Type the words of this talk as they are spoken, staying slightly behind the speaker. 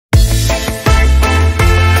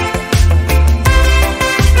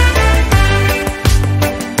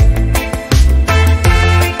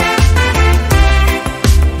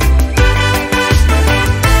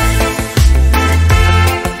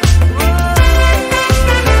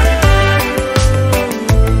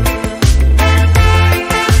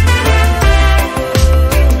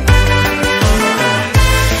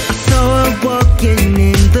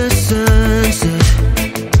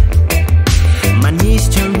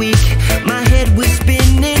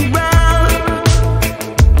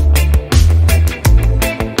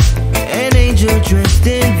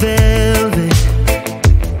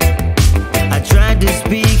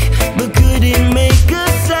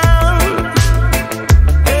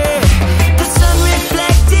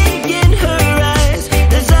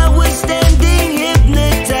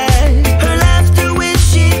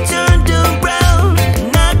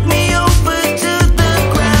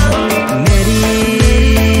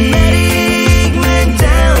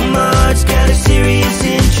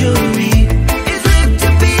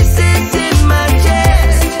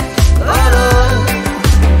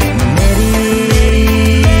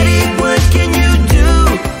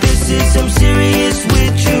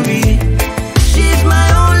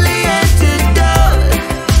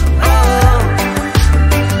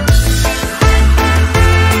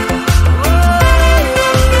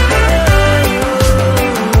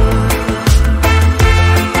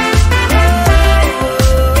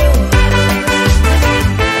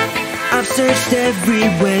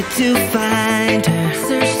where to find her.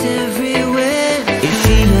 Searched everywhere. Is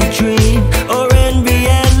she a dream or in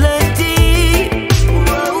reality?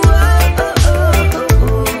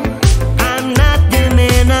 I'm not the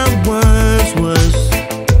man I once was.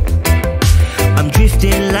 I'm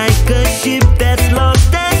drifting like a ship that's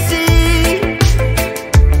lost at sea.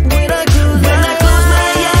 When I close my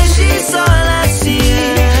eyes, she's all I see.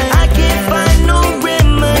 I can't find no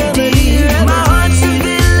remedy. My heart's a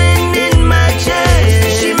villain in my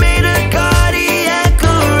chest. She made a cardiac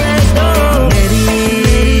arrest. Oh,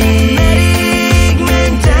 medic,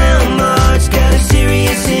 man down. My heart's got a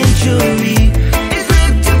serious injury. It's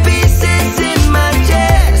ripped to pieces in my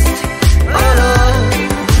chest. Oh Lord,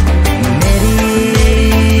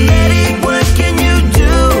 medic, what can you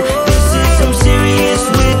do? This is some serious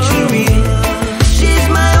witchery. She's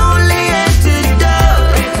my only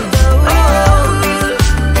antidote. Oh.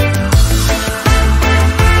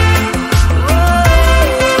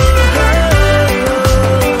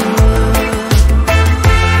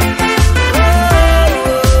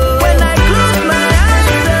 When I close my eyes,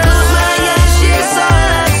 she's all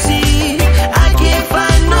I see. I can't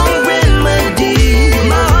find no remedy.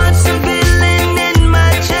 My heart's a villain in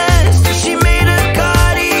my chest. She made a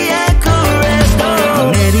cardiac arrest.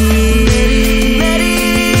 Oh, medic,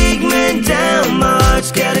 man down. My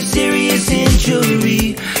heart's got a serious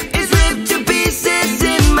injury. It's ripped to pieces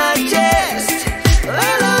in my chest. Oh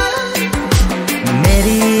Lord.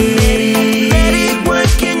 Medic, what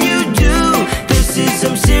can you do? This is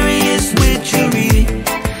some serious witchery.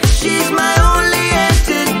 She's my only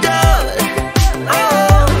antidote.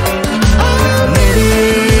 Oh,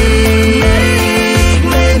 medic,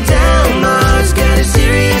 man down. My heart's got a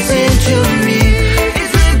serious injury.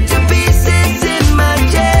 It's ripped to pieces in my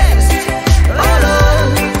chest. Oh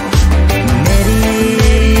Lord.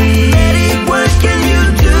 Medic, what can you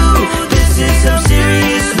do? This is some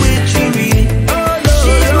serious witchery.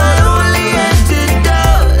 She's my only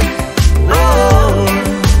antidote. Oh.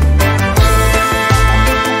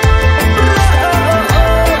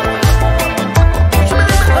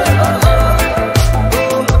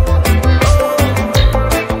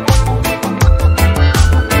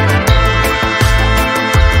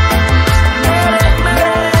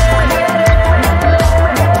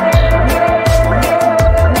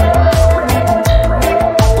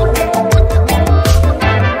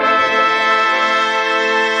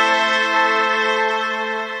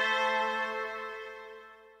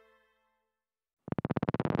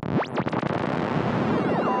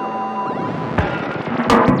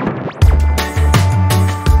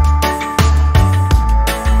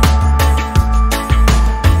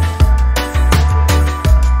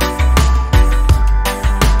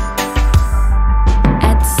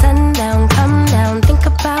 At sundown, come down, think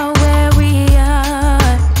about where we are.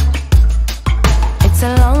 It's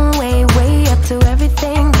a long way up to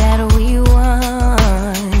everything that we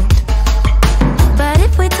want. But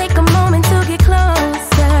if we take a moment to get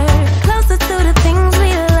closer to the things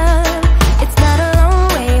we love, it's not a long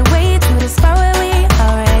way to the spot where we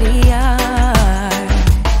already are.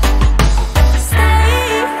 Stay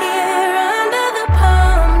here under the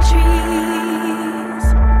palm trees.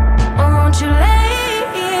 Won't you lay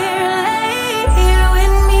here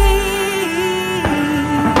with me?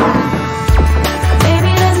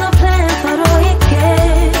 Baby, there's no plan for the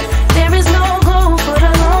wicked. There is no goal for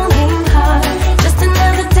the longing heart. Just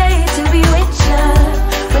another day to be with you.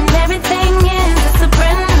 When everything ends, it's a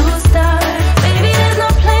brand new start. Baby, there's no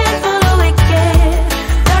plan for the wicked.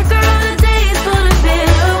 Darker are the days for the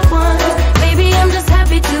bitter ones. Baby, I'm just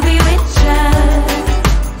happy to be with you.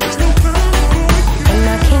 In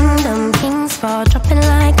our kingdom, kings fall dropping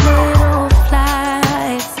like little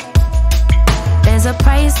flies. There's a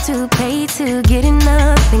price to pay to getting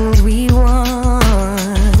the things we want.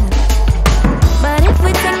 But if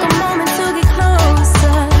we take a moment to get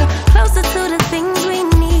closer to the things we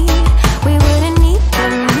need, we wouldn't need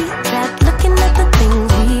them. That looking at the things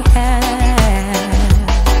we have.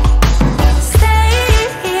 Stay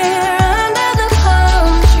here under the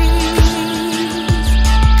palm trees.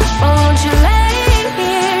 Won't you lay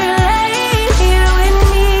here with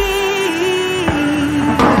me?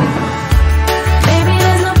 Baby,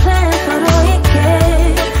 there's no plan for the wicked.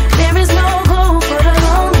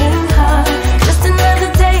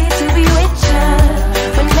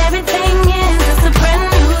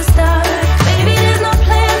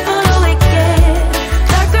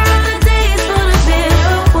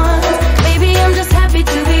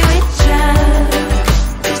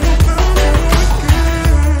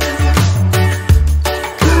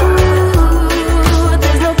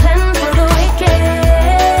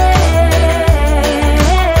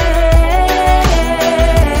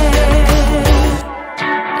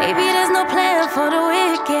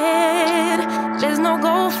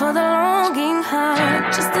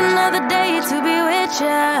 to be with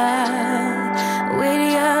ya,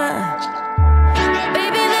 with ya.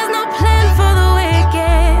 Baby, there's no plan for the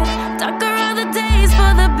wicked. Darker are the days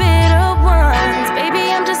for the bitter ones.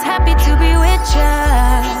 Baby, I'm just happy to be with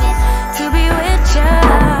ya, to be with ya.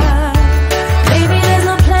 Baby, there's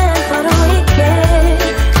no plan for the wicked.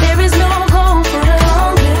 There is no hope for the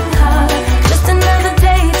longing heart. Just another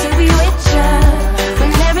day to be with ya.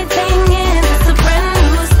 When everything ends, it's a brand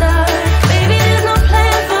new start. Baby, there's no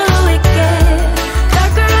plan for the wicked.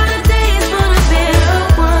 Darker are the days for the bitter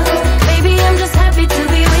ones. Baby, I'm just happy to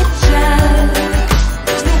be with ya.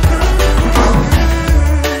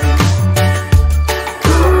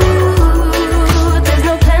 Ooh, there's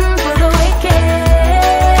no plan for the wicked.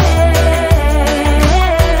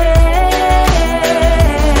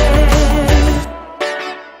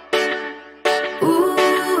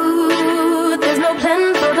 Ooh, there's no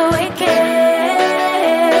plan for the wicked.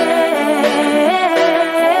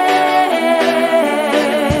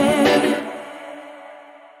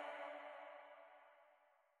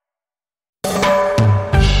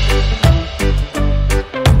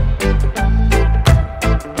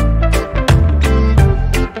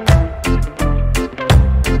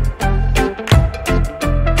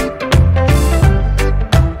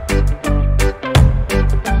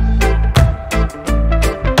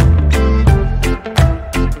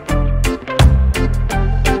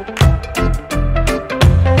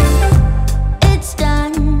 It's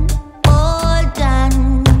done, all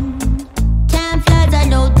done. Time flies, I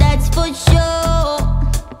know that's for sure.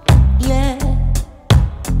 Yeah.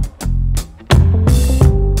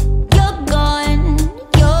 You're gone,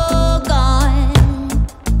 you're gone.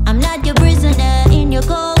 I'm not your prisoner in your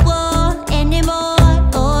cold war anymore.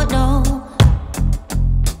 Oh no.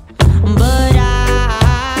 But I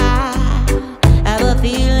have a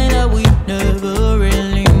feeling that we never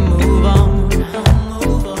really move on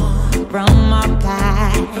from our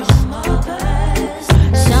past.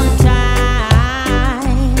 Sometimes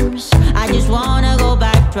I just wanna go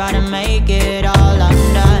back, try to make it all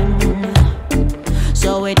undone,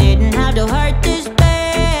 so it didn't have to hurt this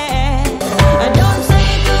bad. Don't say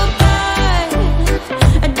goodbye,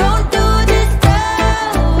 don't do this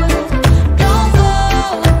now. Don't go,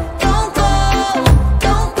 don't go,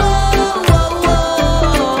 don't go.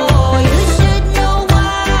 You should know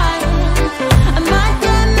why. My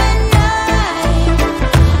Gemini,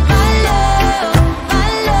 my love, my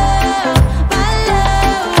love, my love.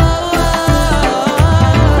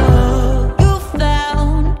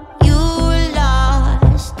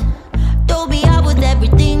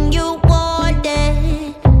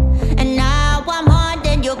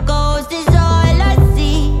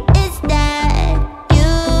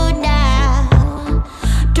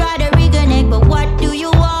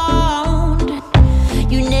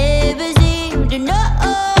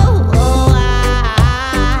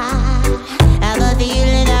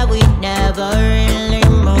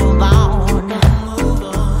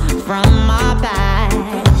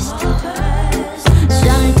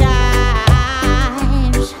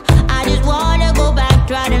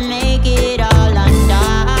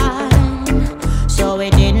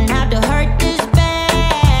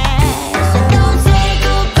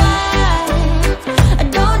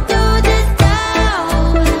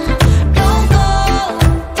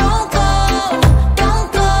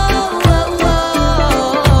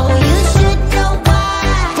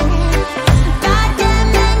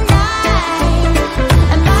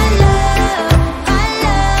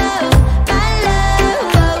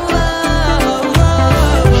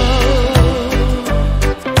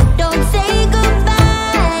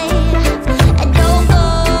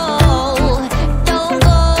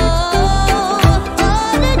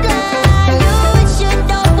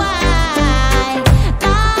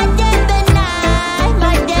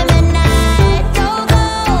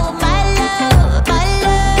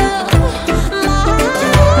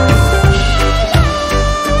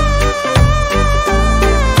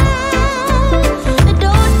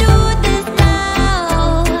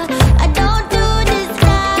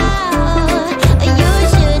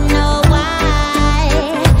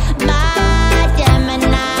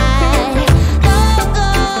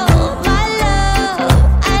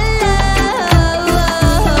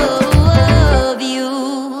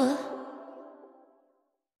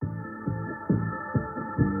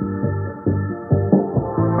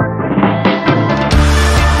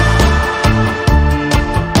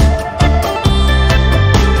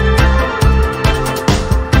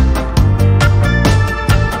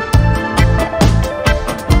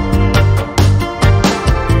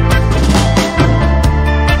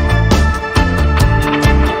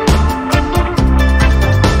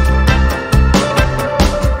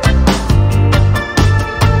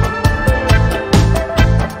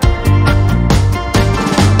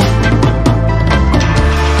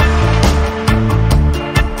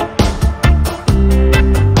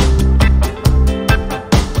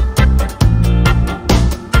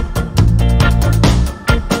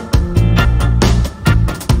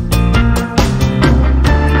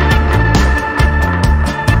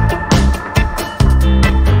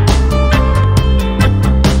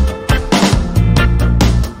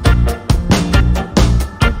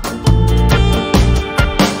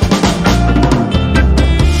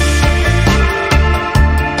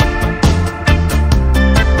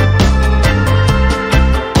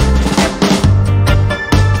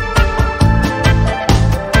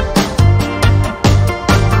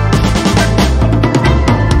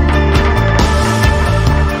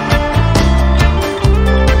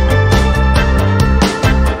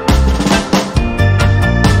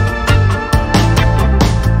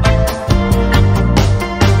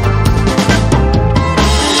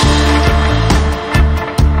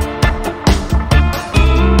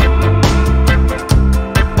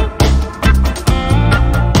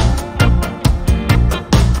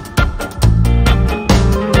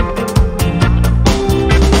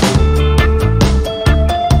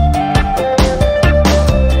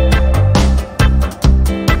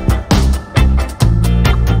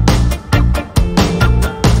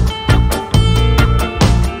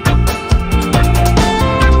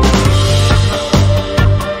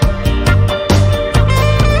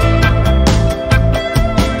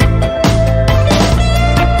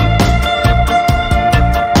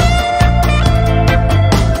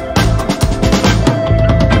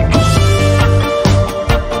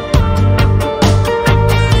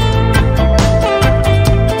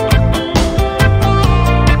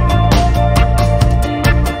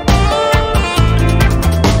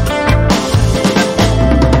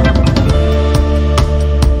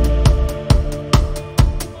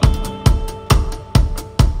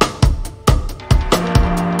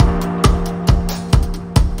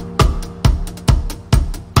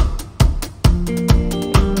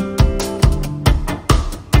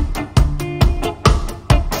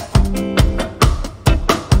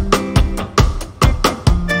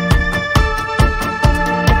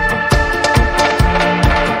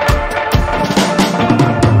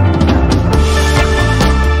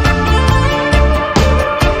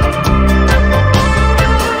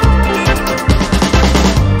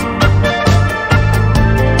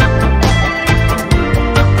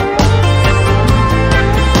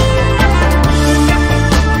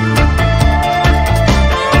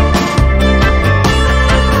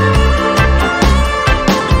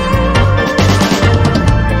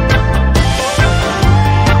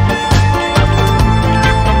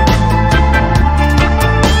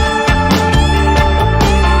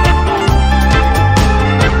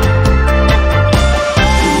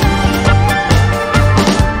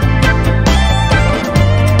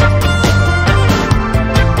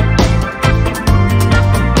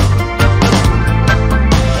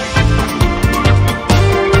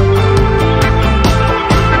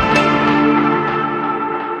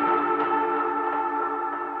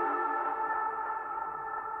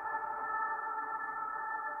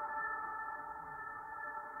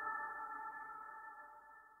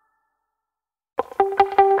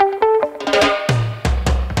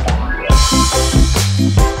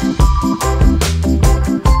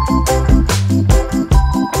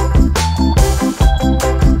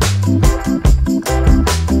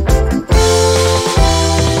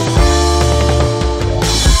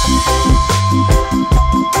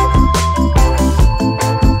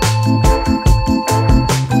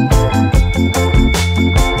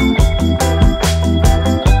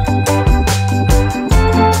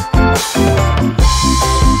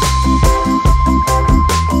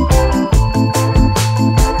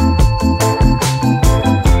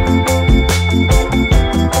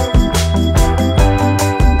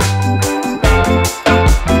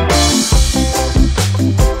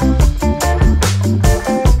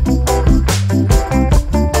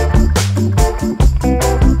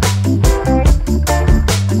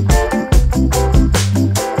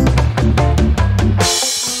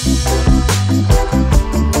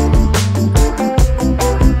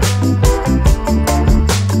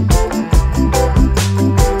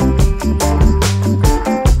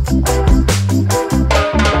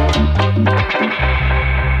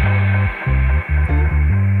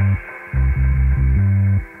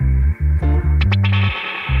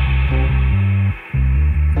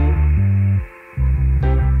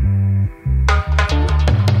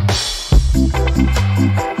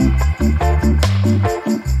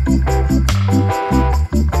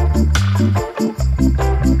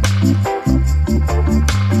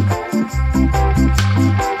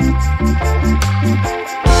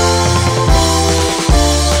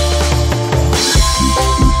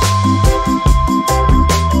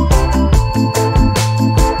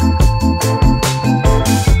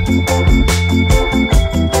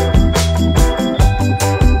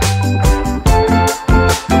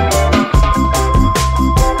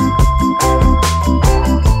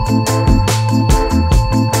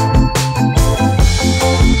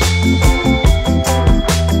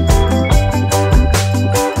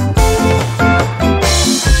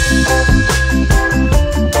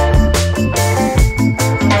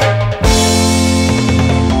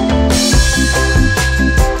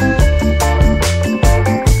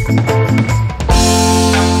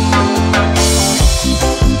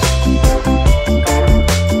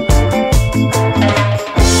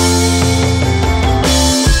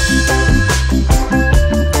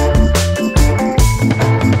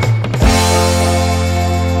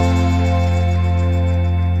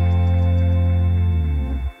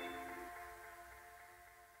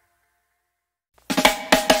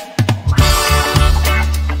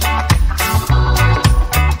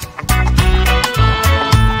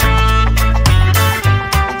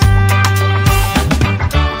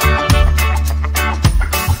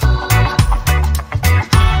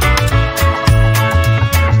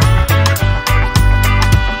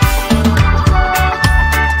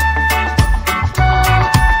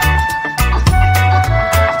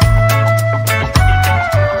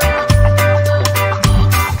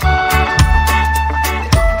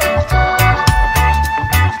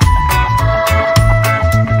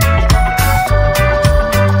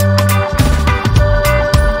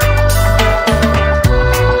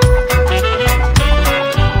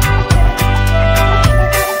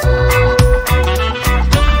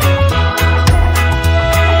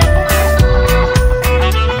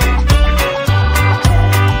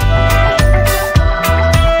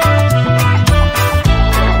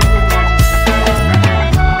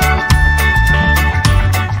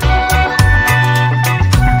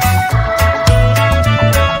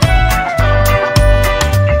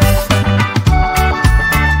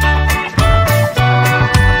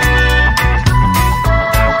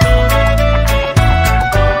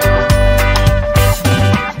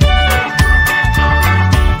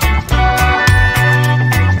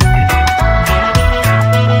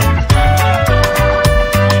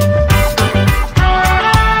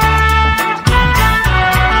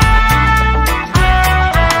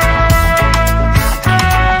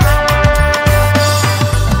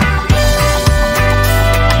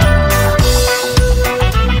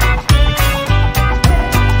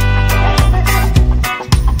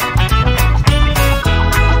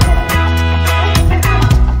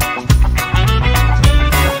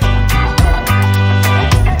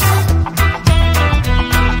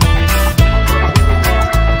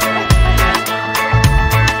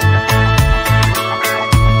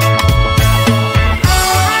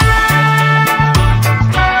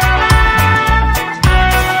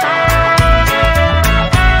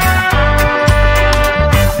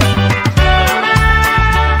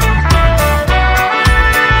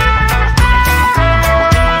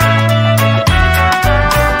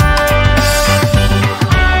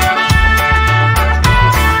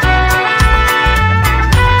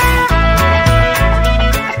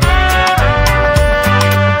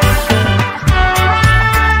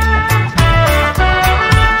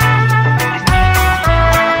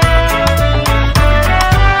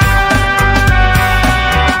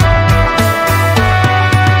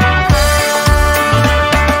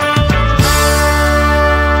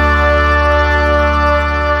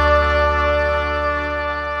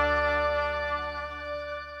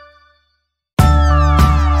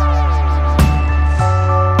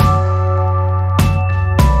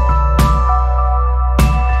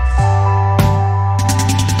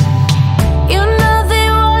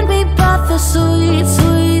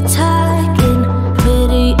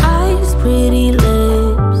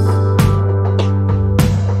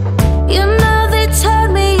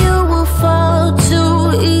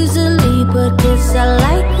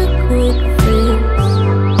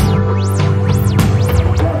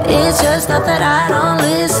 It's just not that I don't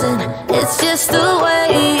listen, it's just the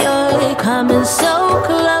way you're coming so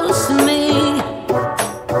close to me.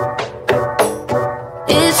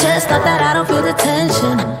 It's just not that I don't feel the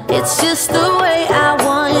tension, it's just the way I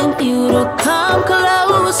want you to come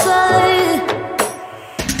closer.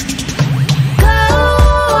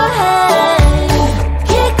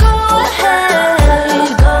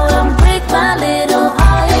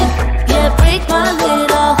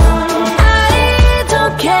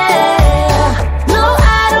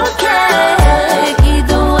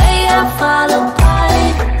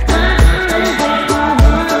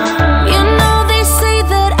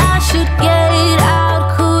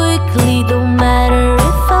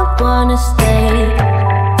 Stay.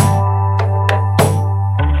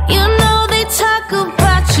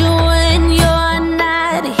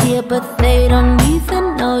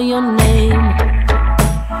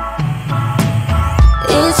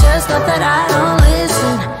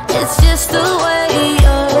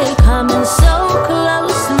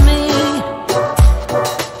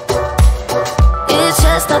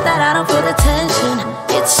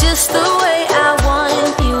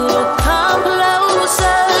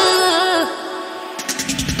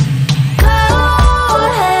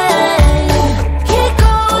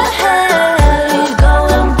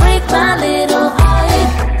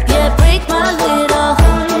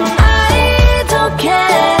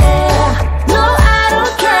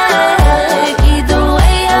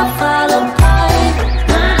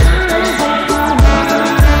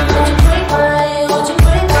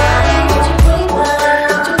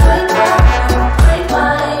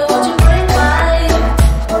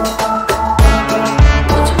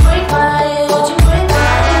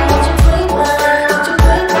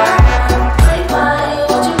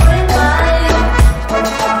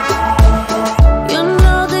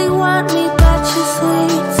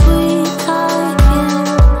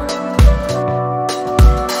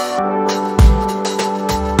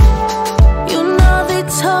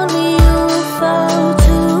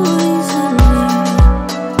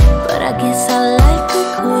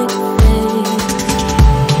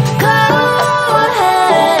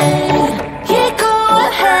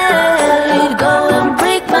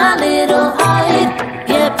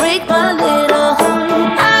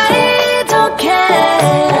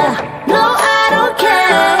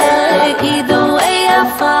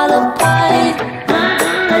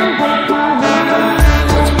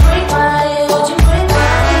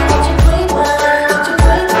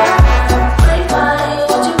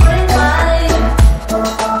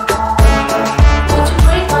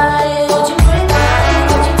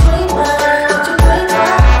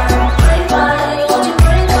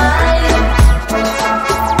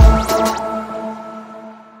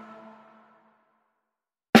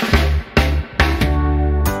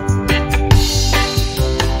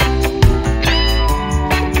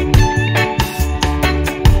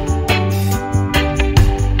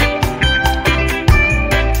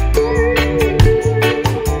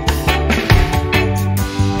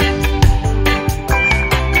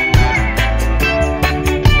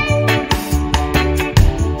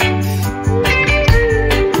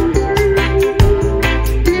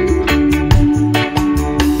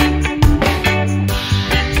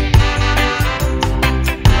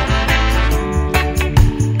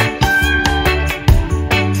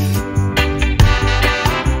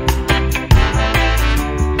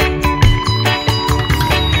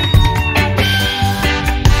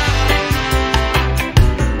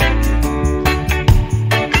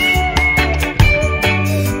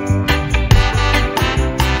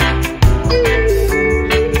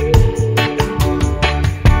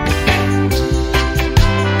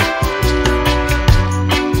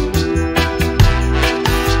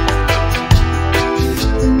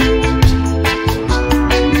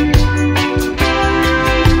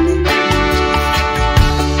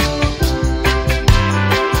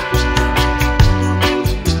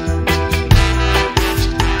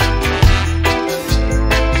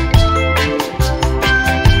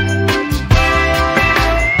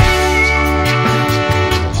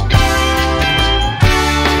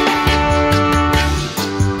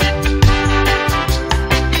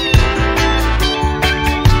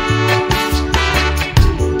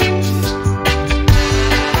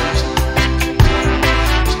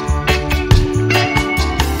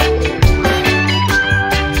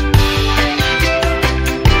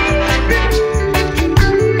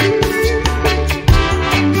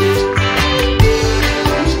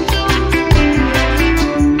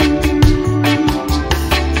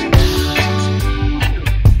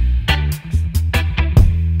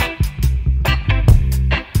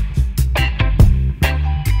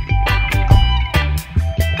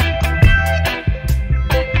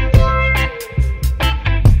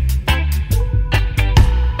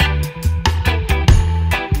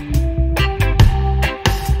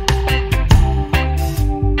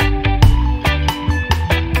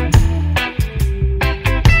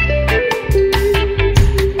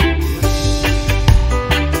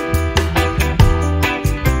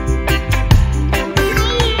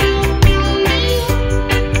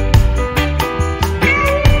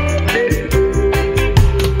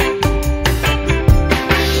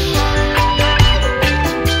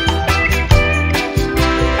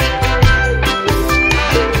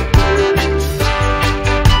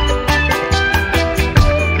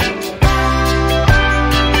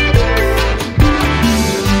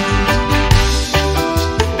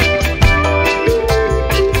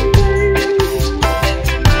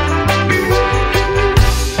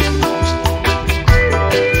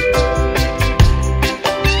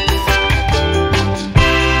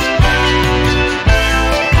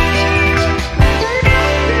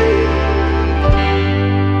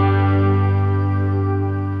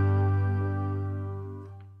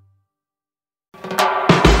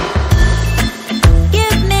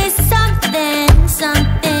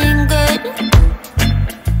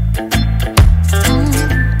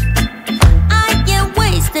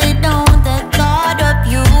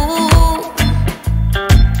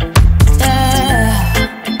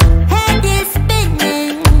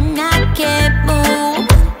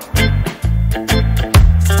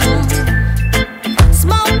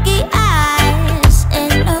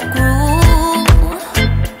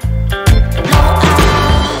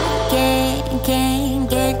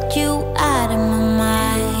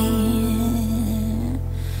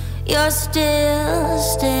 You're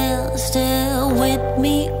still with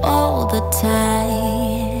me all the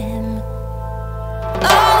time.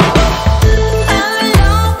 Oh.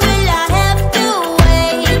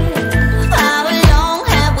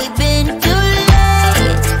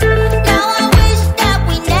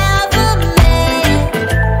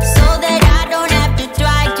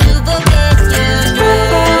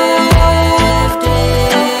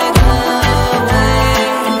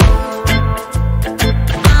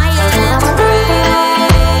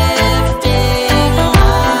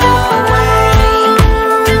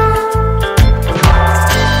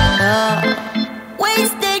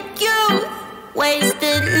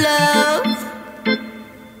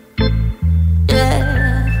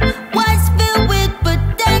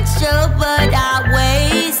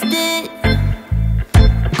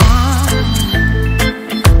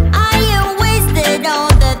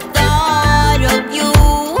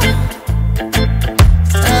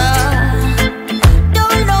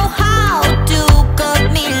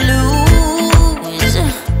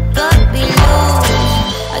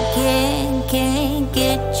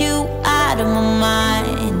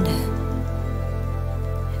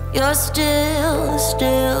 You're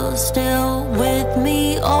still with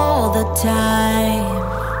me all the time.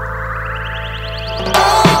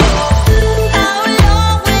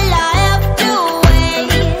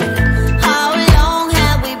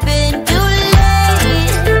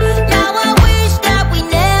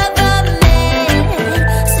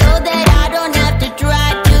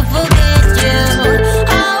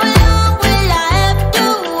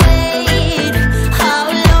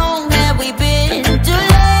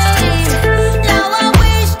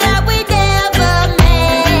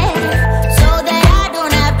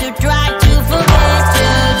 Don't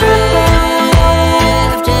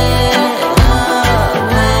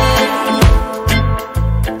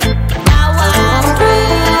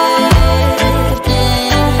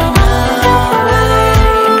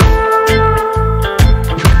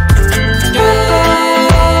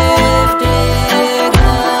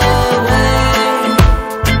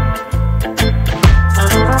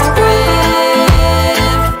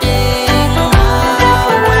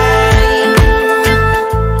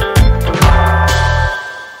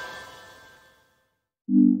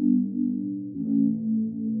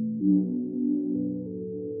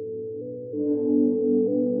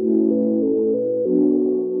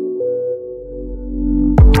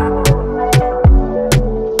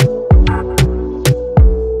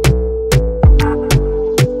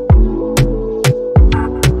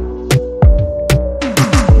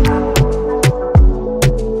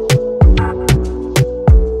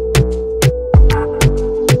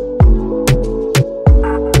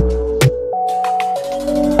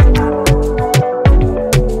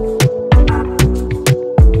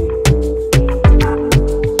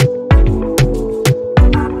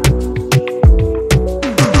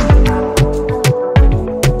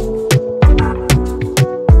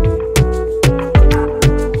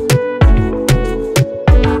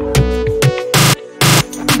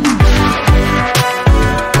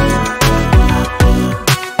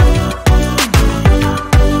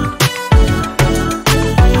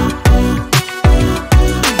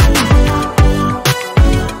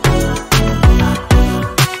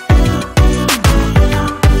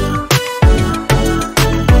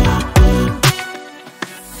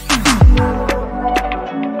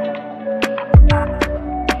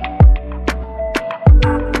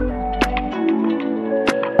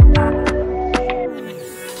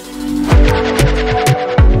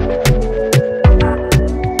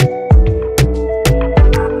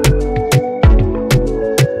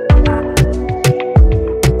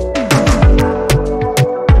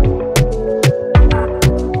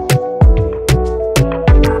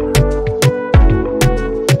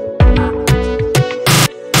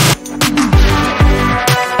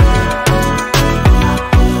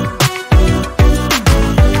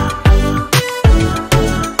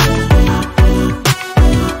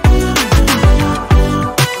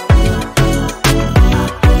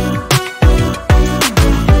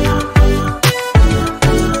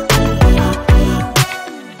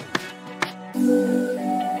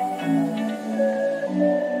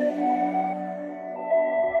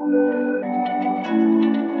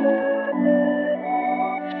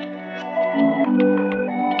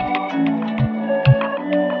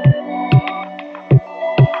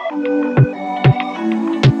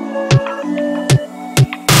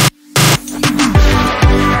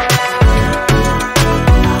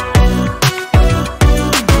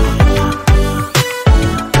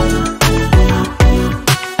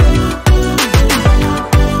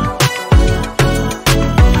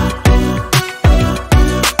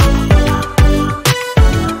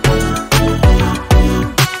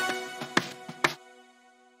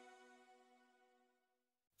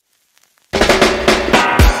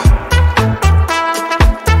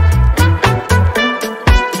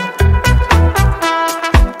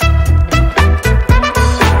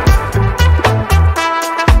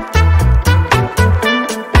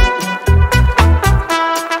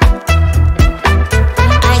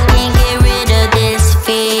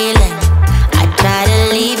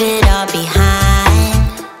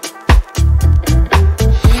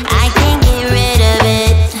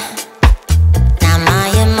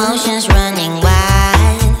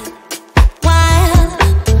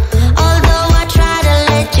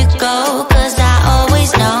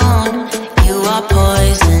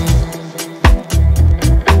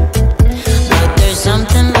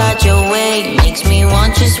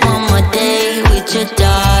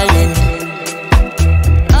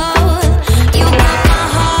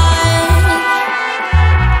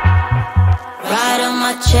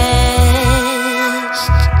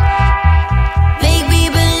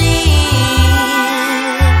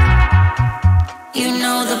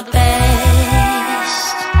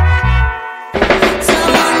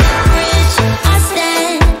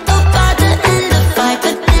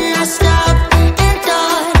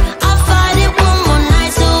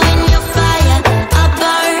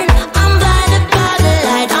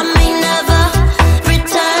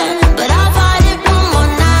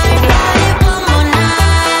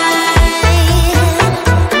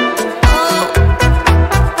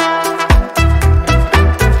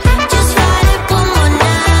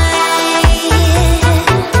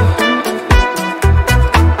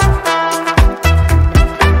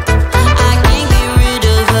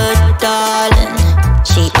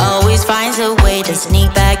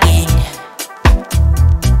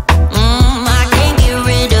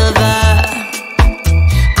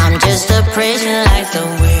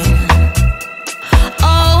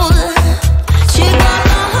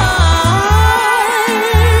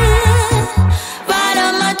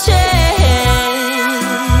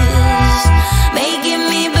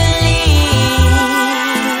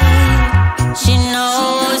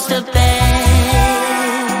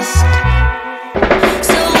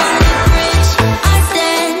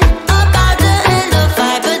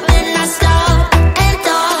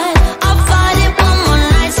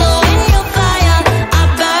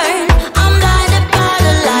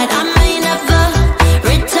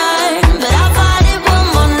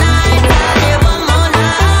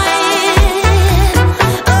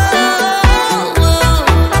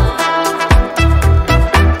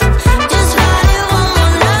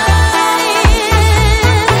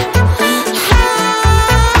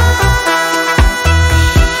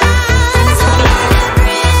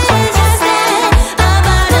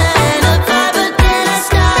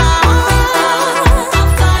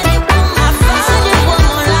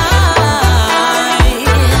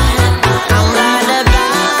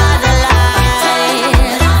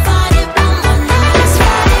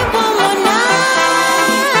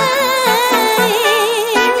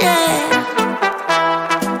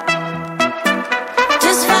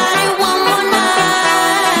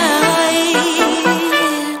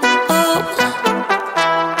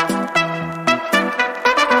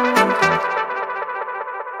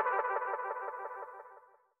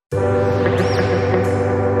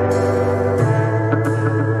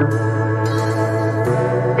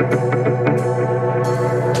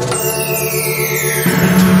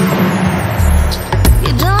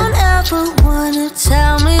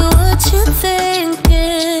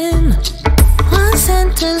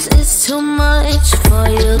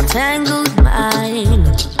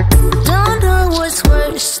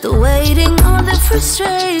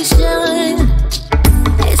frustration.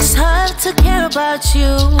 It's hard to care about you.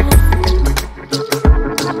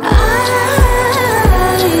 I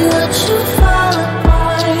watch you fall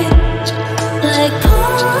apart, like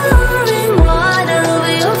pouring water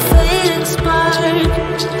over your fading spark.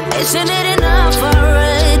 Isn't it enough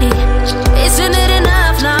already? Isn't it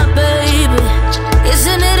enough now, baby?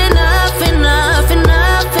 Isn't it enough, enough,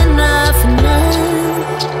 enough, enough,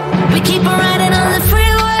 enough? We keep on riding on the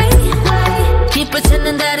freeway, keep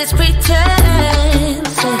pretending that it's pretense.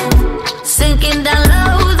 Sinking down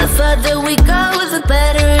low, the further we go, the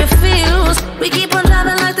better it feels. We keep on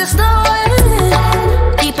driving like there's no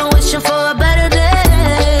end, keep on wishing for a better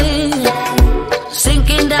day.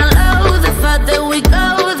 Sinking down low, the further we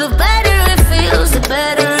go, the better it feels, the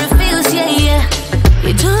better it feels, yeah, yeah.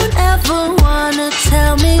 You don't ever wanna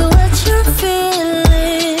tell me what you're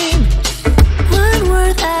feeling. One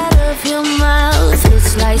word out of your mouth,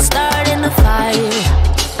 it's like starting a fire.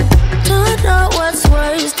 Don't know what's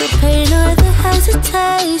worse, the pain or the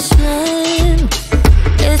hesitation.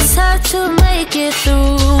 It's hard to make it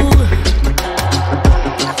through.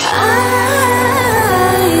 I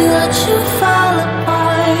watch you fall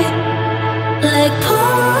apart, like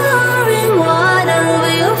pouring water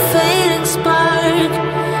over your fading spark.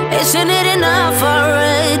 Isn't it enough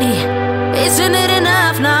already? Isn't it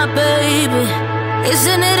enough now, baby?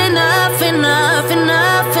 Isn't it enough, enough,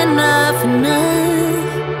 enough, enough,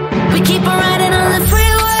 enough? We keep on riding on the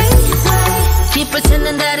freeway, keep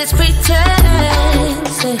pretending that it's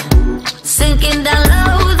pretense. Sinking down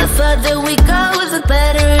low, the further we go, the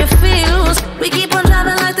better it feels. We keep on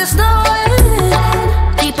driving like there's no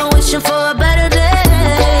end, keep on wishing for a better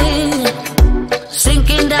day.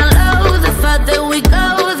 Sinking down low, the further we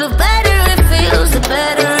go, the better it feels, the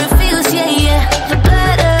better it feels, yeah, yeah. The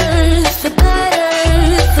better, the better,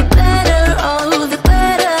 the better, oh, the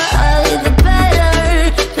better, the better,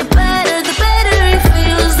 the better, the better it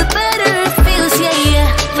feels, the better it feels, yeah, yeah.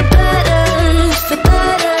 The better, the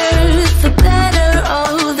better, the better,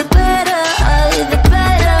 oh, the better, the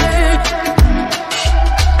better.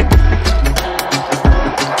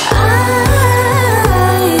 I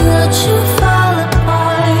watch you fall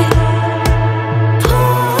apart,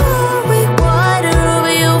 pouring water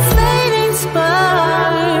over your fading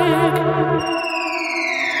spark.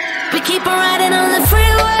 We keep on riding on the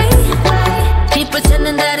freeway, keep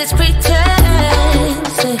pretending that it's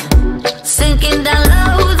pretense. Sinking down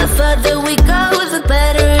low, the further we go, the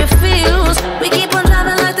better it feels. We keep on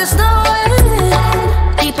driving like there's no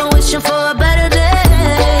end, keep on wishing for a better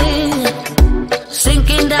day.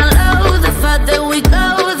 Sinking down low, the further we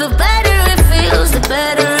go, the better it feels, the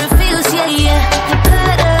better it feels, yeah, yeah. The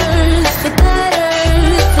better, the better,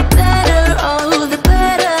 the better, oh, the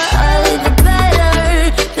better, the better,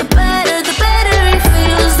 the better, the better it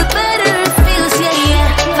feels, the better it feels, yeah, yeah.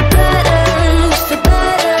 The better.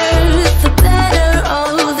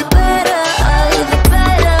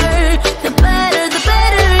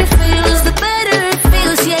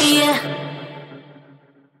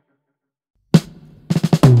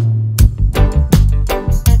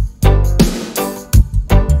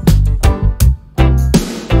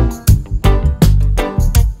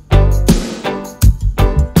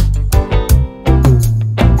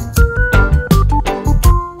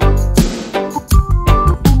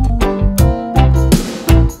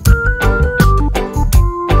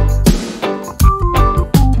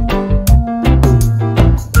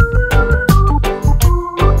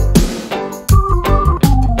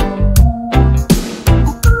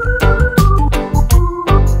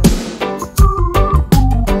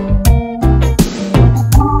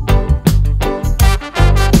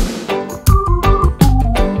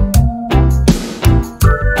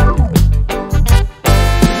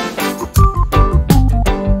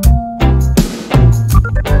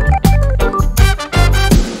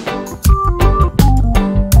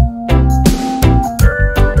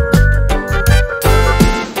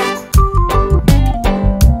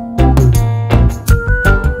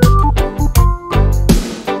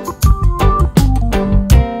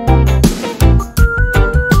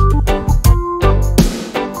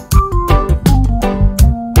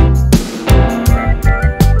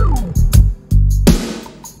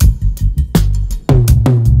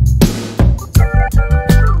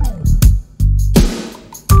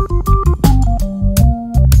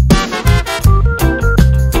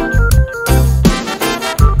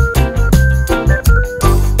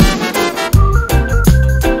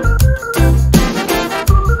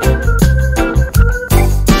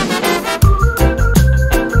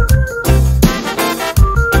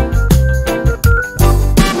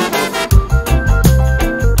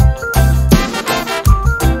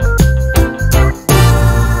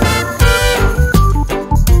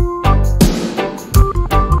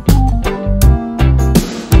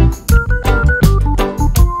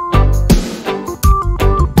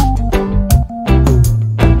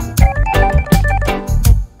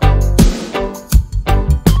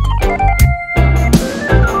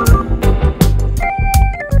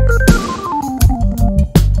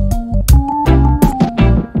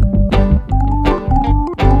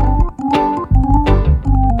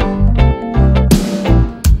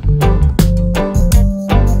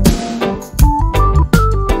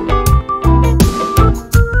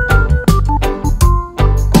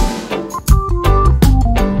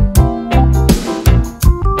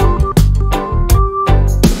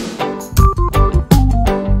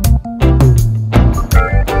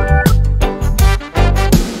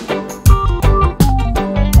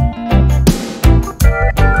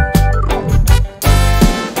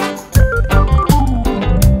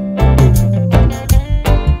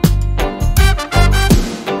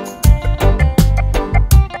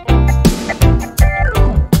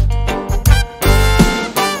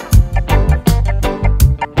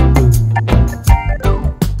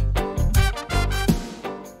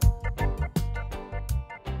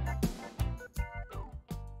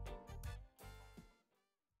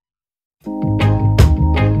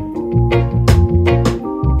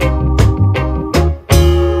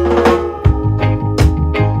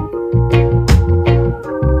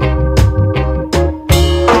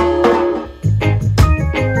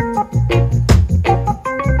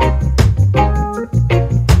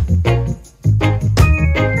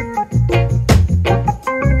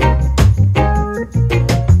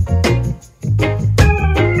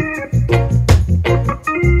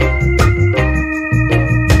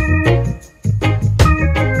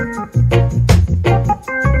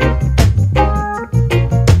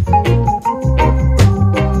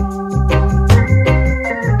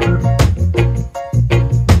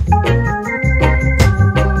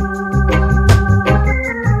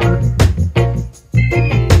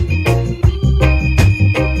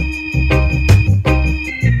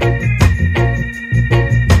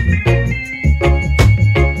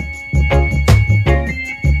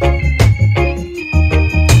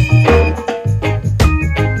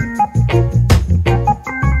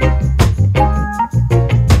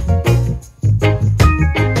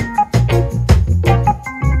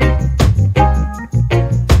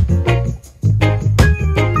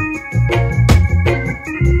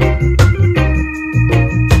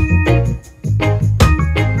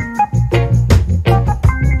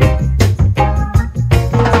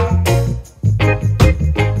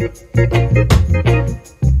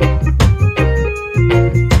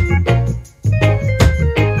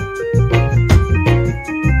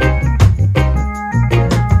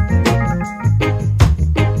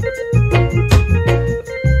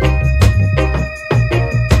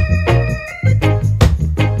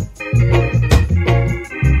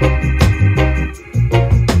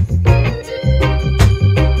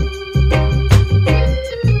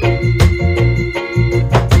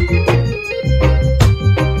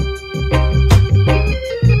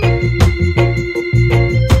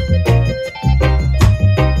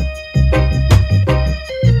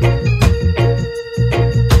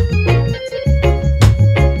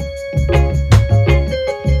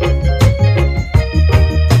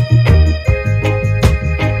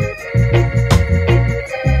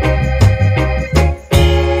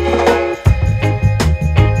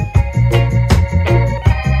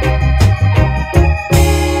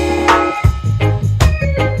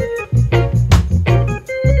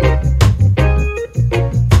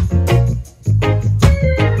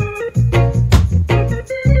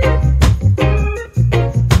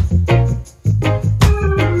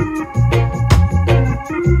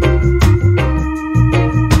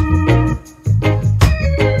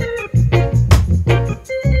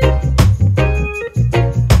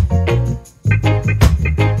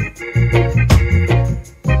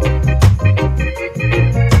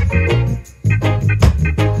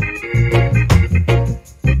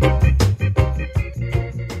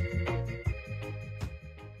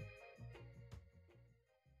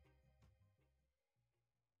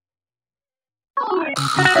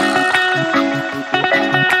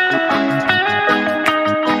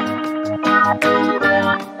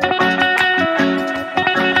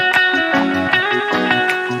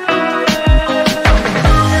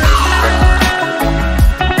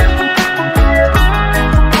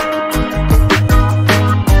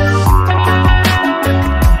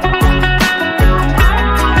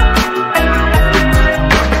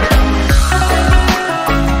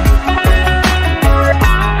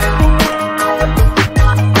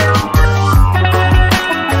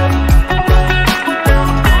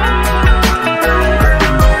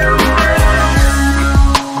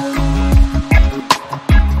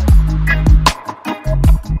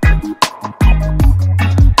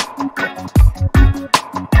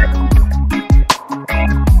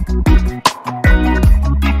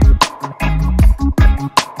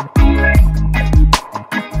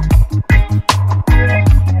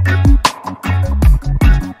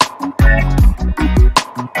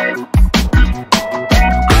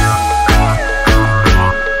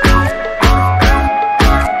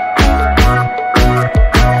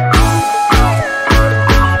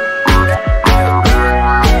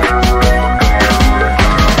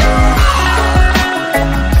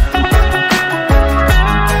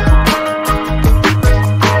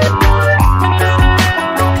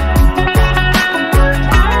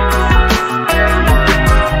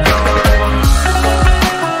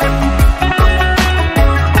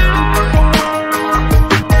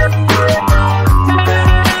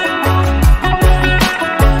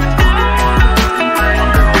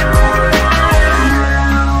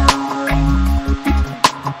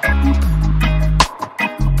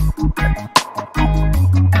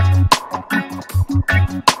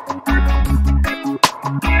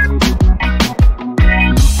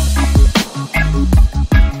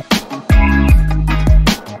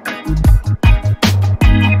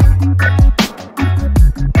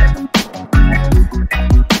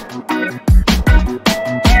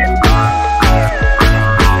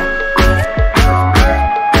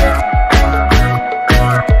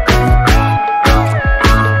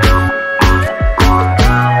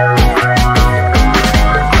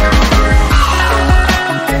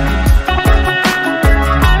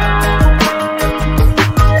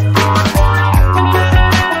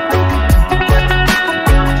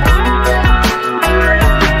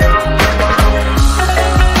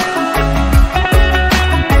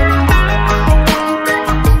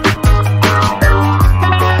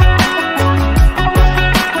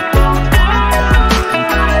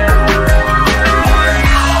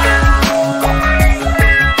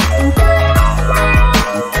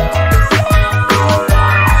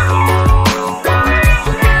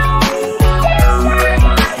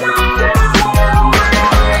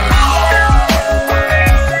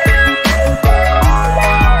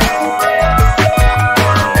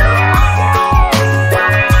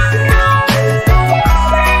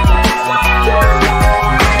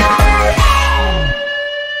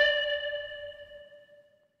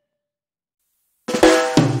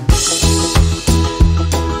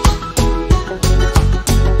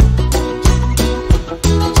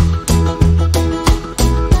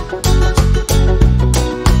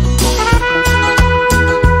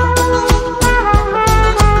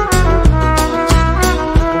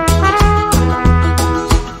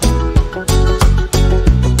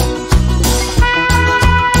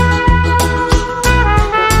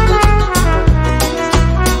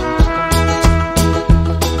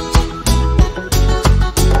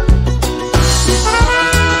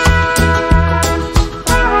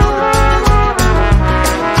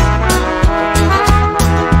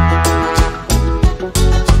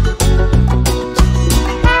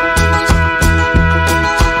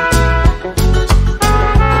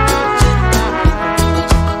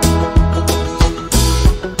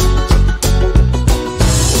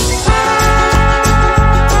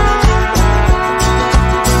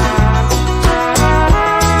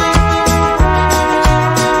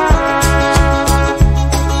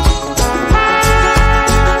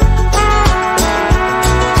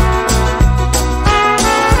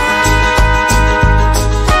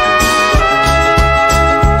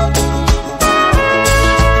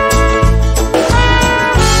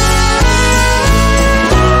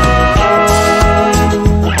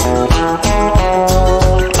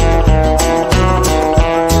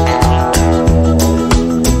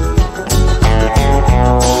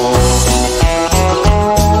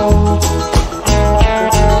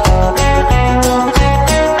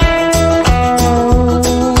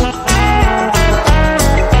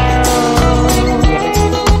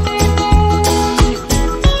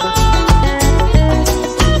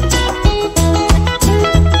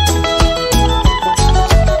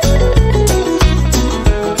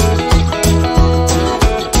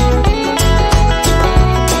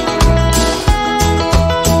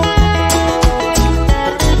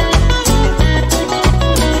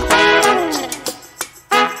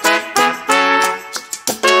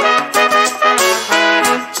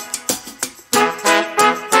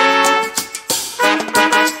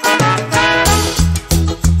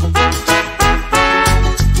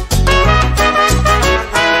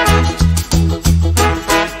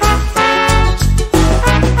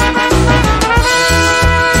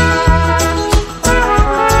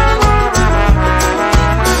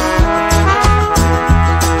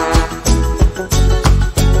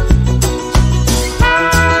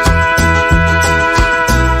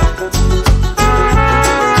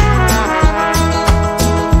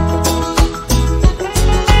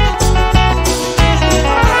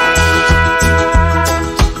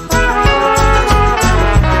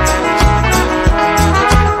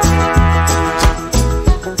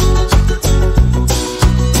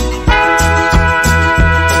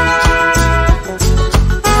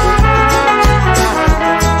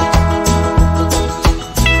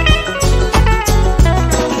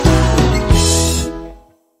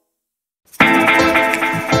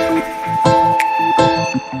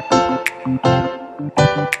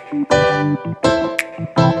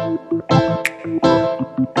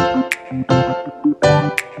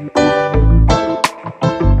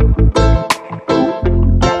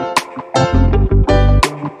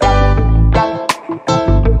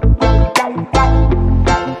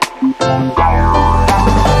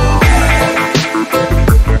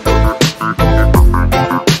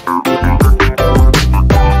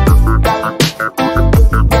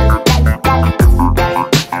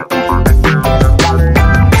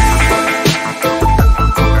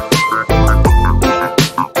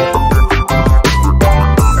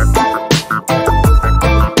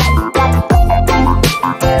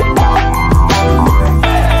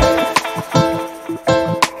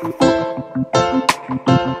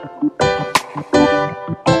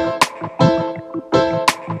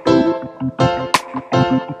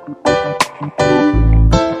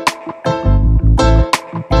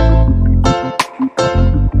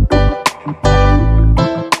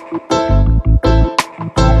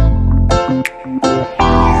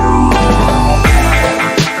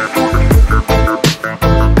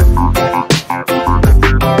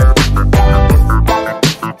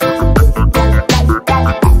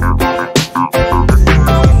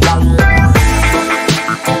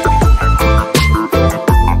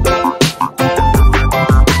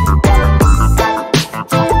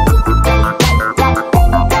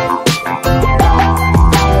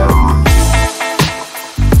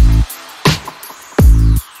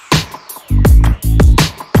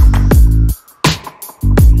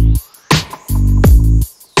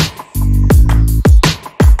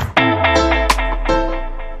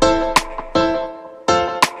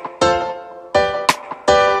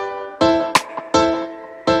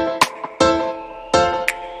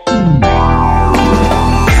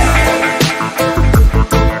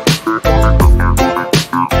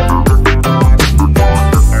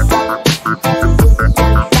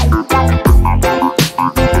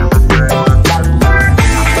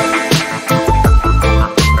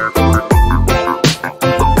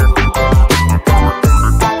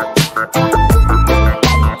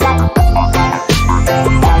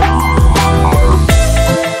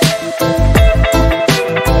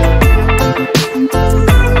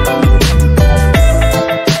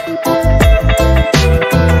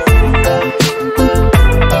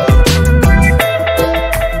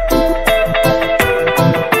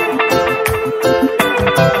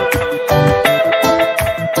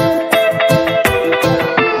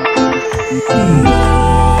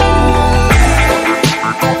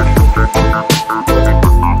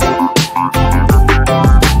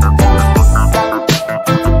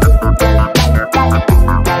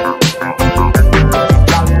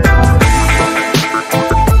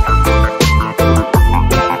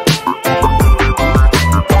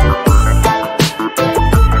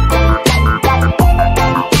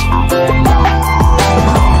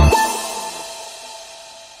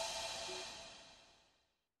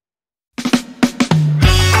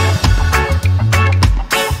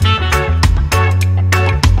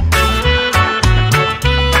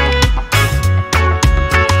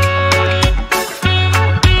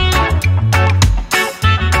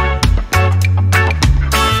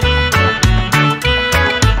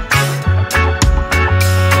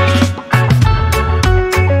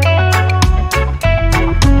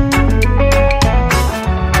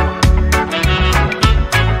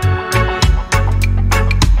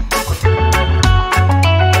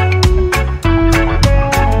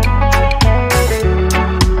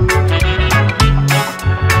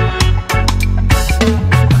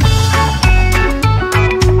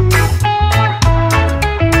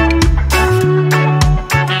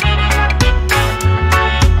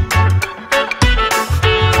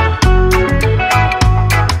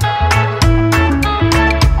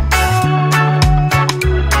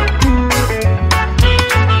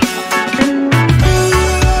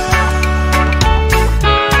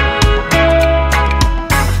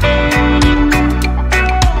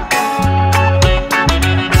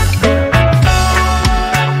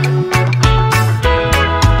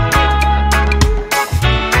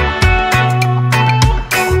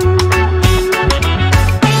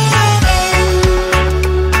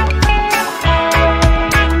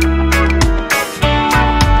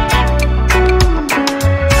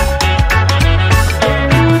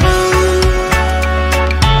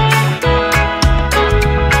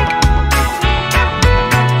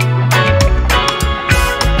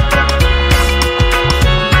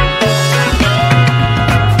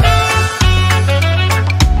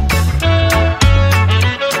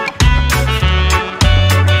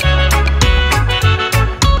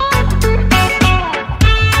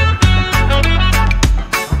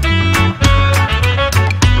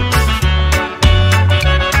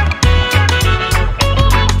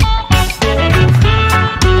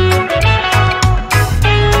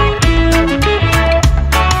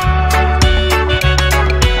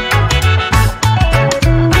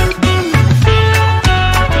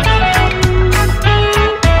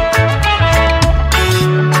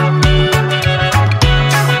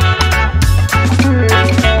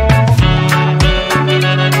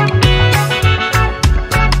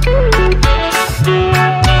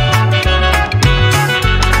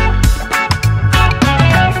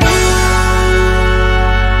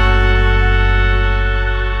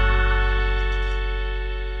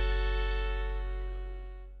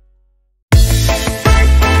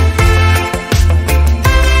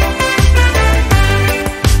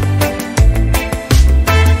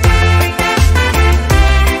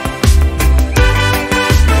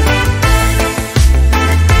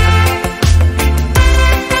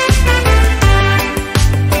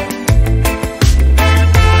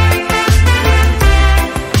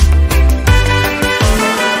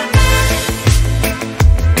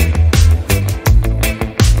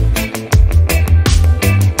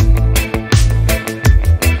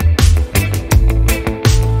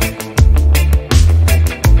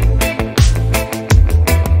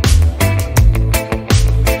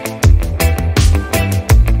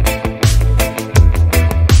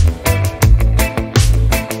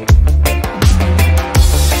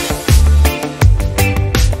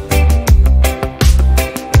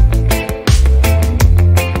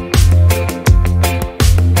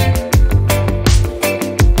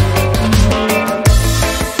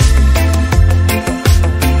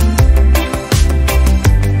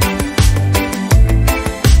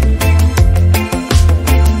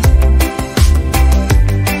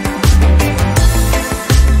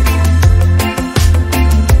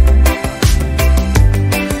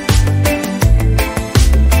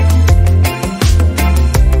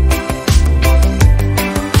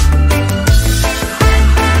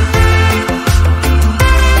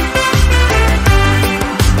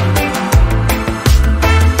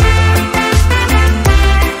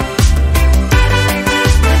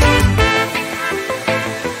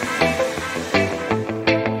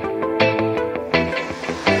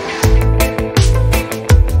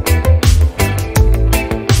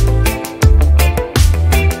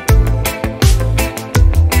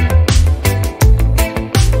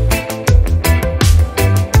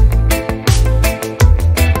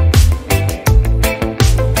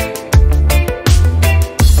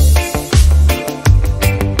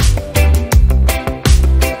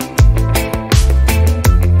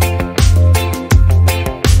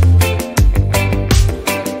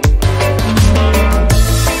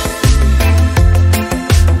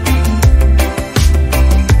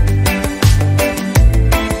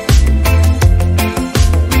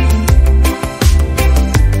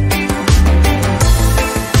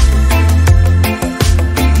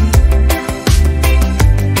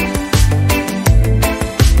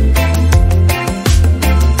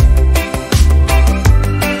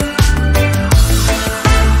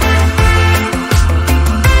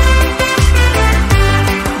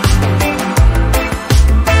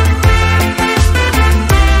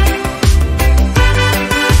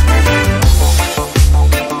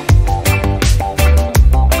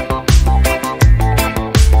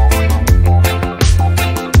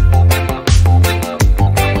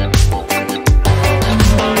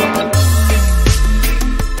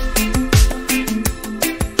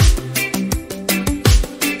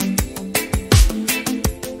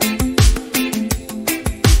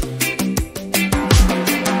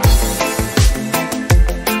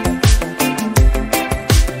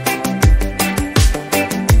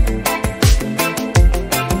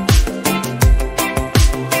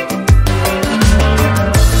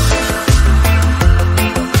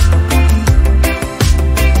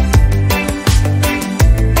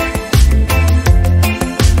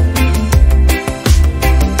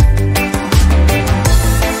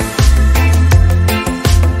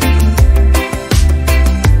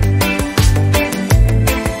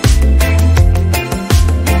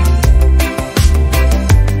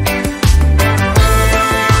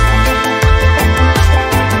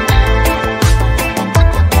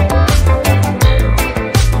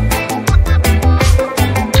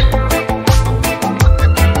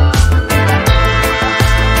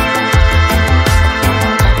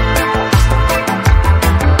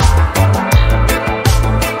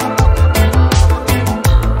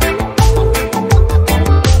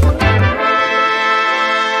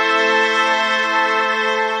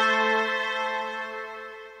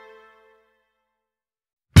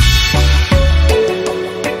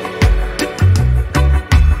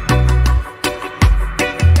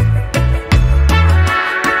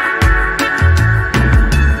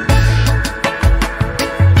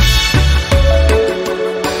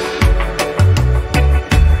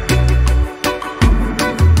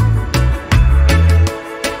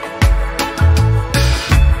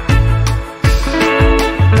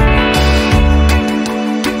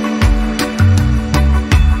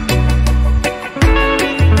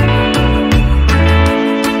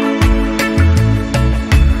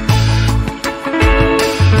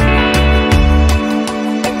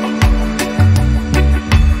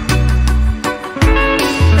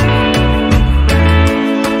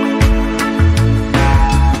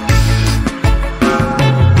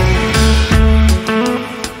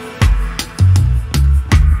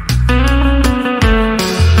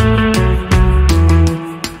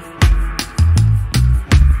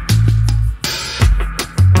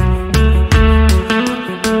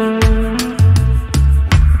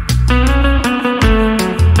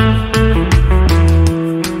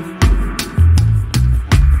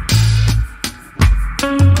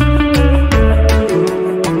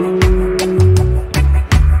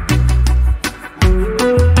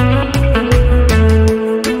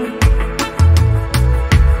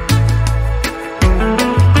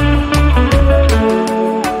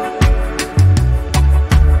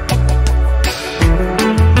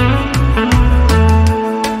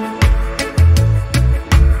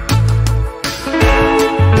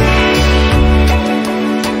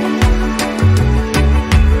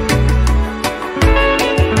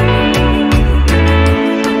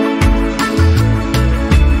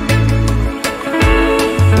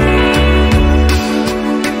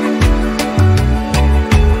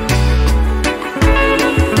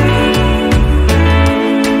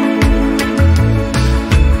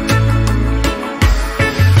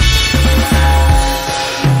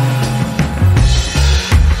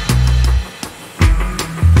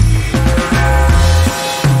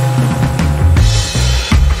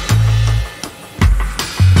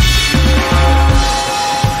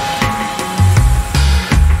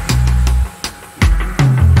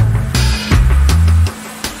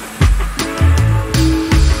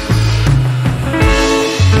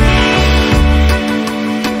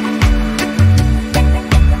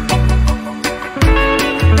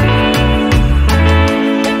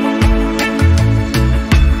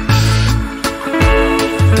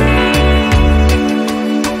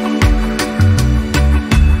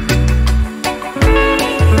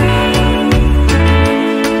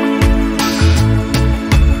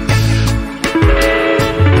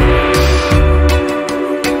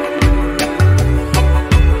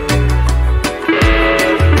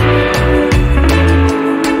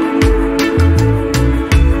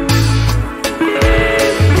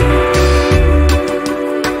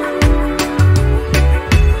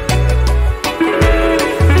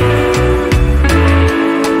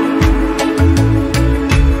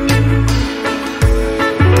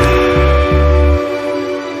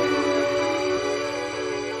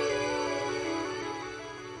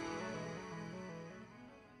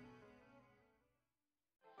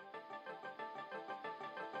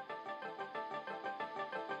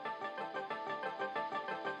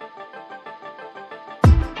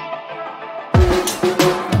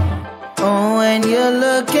 when you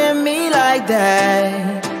look at me like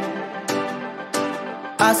that,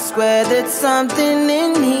 I swear that something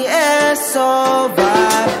in the air so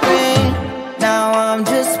vibrant. Now I'm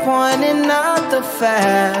just pointing out the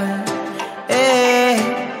fact. Hey,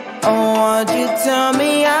 I want you to tell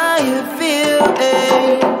me how you feel.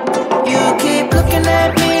 Hey, you keep looking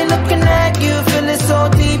at me, looking at you, feeling so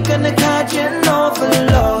deep, gonna catch an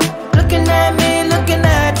overload. Looking at me, looking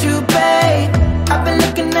at you, babe. I've been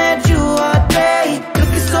looking at you all day.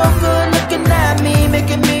 Looking so good, looking at me,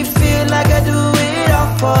 making me feel like I do it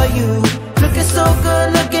all for you. Looking so good,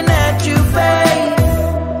 looking at you, babe.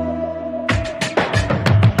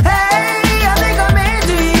 Hey, I think I'm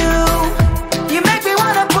into you. You make me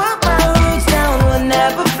wanna put my roots down. We'll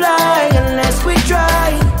never fly unless we try.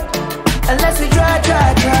 Unless we try.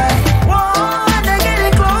 Wanna get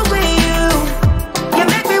it close with you. You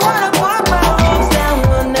make me wanna put my roots down.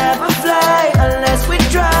 We'll never fly unless we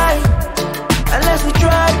try. Unless we try.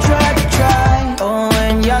 Oh,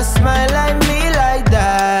 when you smile at me like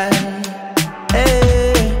that,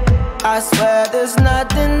 hey, I swear there's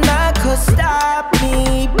nothing that could stop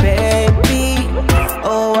me, baby.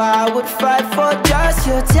 Oh, I would fight for just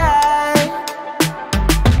your time.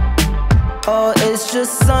 Oh, it's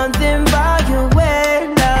just something about your way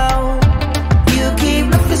now. You keep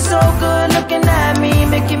looking so good, looking at me,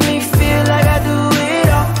 making me feel like I do it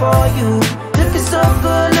all for you. Looking so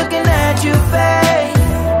good, looking at you, babe.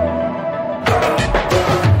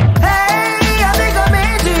 Hey, I think I'm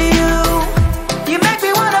into you. You make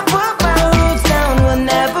me wanna put my roots down. We'll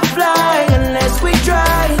never fly unless we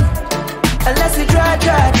try. Unless we try.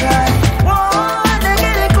 Wanna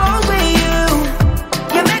get it close with you.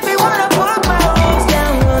 You make me wanna put my roots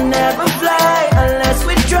down. We'll never fly unless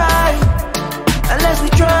we try. Unless we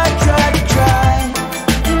try.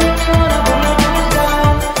 You make me wanna put my roots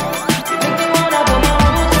down. You make me wanna put my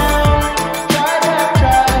roots down. Try.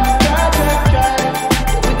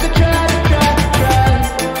 We could try.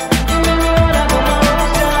 You make me wanna put my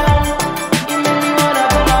roots down. You make me wanna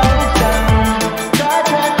put my roots down. Try.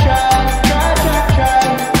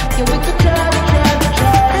 Yeah, we could try.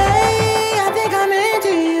 Hey, I think I'm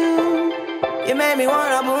into you. You made me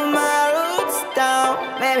wanna put my roots down.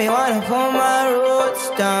 Made me wanna put my roots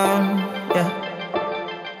down. Yeah.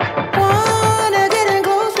 Wanna get in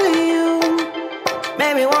close with you.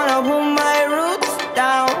 Made me wanna put my roots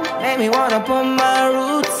down. Made me wanna put my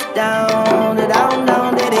roots down. Down.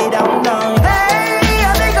 Hey,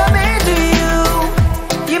 I think I'm into you.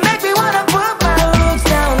 You make me wanna put my roots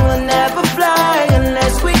down. We'll never fly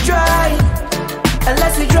unless we try.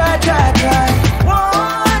 Unless we try.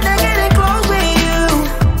 Wanna get in close with you.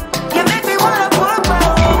 You make me wanna put my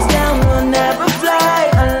roots down. We'll never fly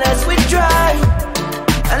unless we try.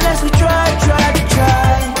 Unless we try.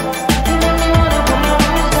 You make me wanna put my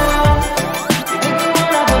roots down. You make me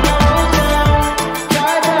wanna put my roots down.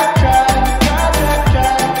 Try.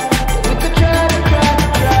 We could try.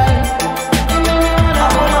 You make me wanna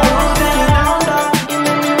put my roots down. You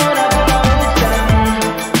make me wanna put my roots down.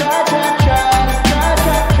 Try.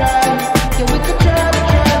 Yeah, we could try.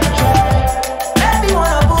 Let me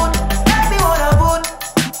wanna put.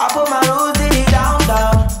 I put my roots down.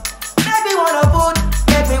 Let me wanna put.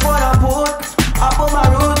 I put my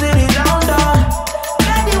roots down.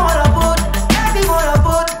 Let me wanna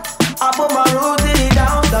put. I put my roots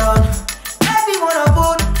down. Let me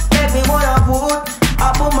wanna put. I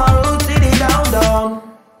put my roots down.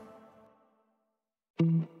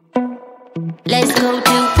 Let's go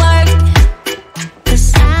to work, 'cause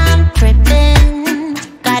I'm tripping.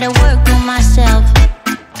 Gotta work on myself,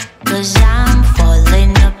 'cause I'm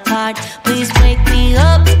falling apart. Please wake me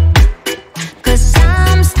up, 'cause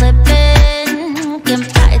I'm slipping. Can't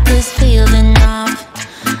fight this feeling off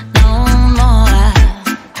no more.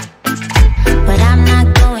 But I'm not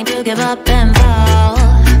going to give up and fall.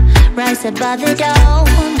 Rise above the door,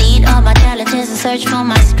 need all my intelligence and search for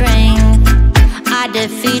my strength. I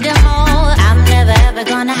defeat them all, I'm never ever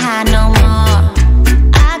gonna hide no more.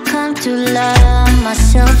 I come to love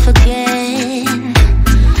myself again,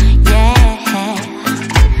 yeah.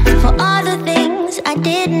 For all the things I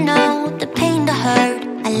didn't know, the pain, the hurt,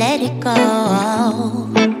 I let it go.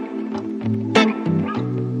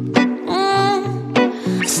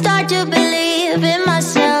 Start to believe in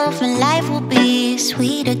myself and life will be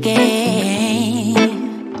sweet again.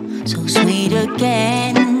 So sweet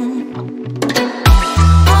again.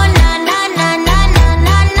 Oh na na na na na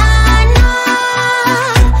na na na.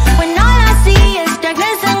 When all I see is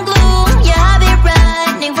darkness and gloom, yeah, I'll be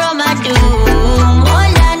running from my doom. Oh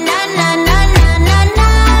na na na na na na na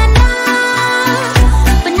na.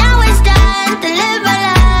 But now it's time to live my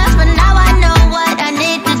life, but now I know what I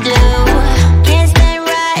need to do.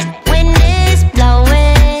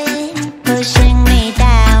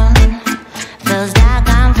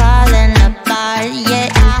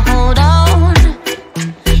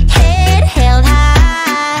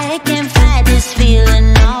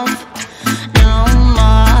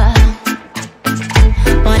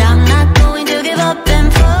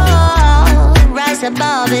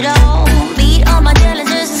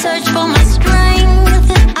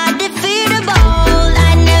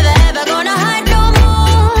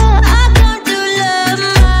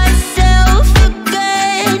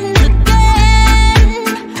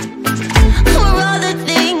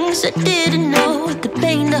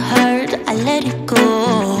 hurt, I let it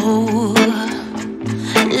go.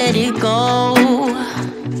 Let it go.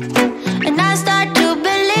 And I start to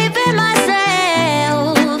believe in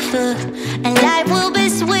myself, and life will be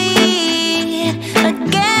sweet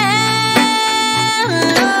again.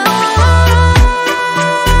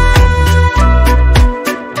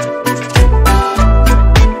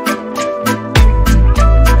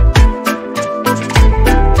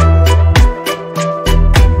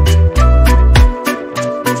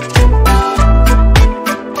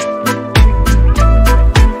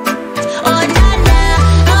 Oh na na,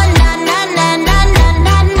 oh na na na na na.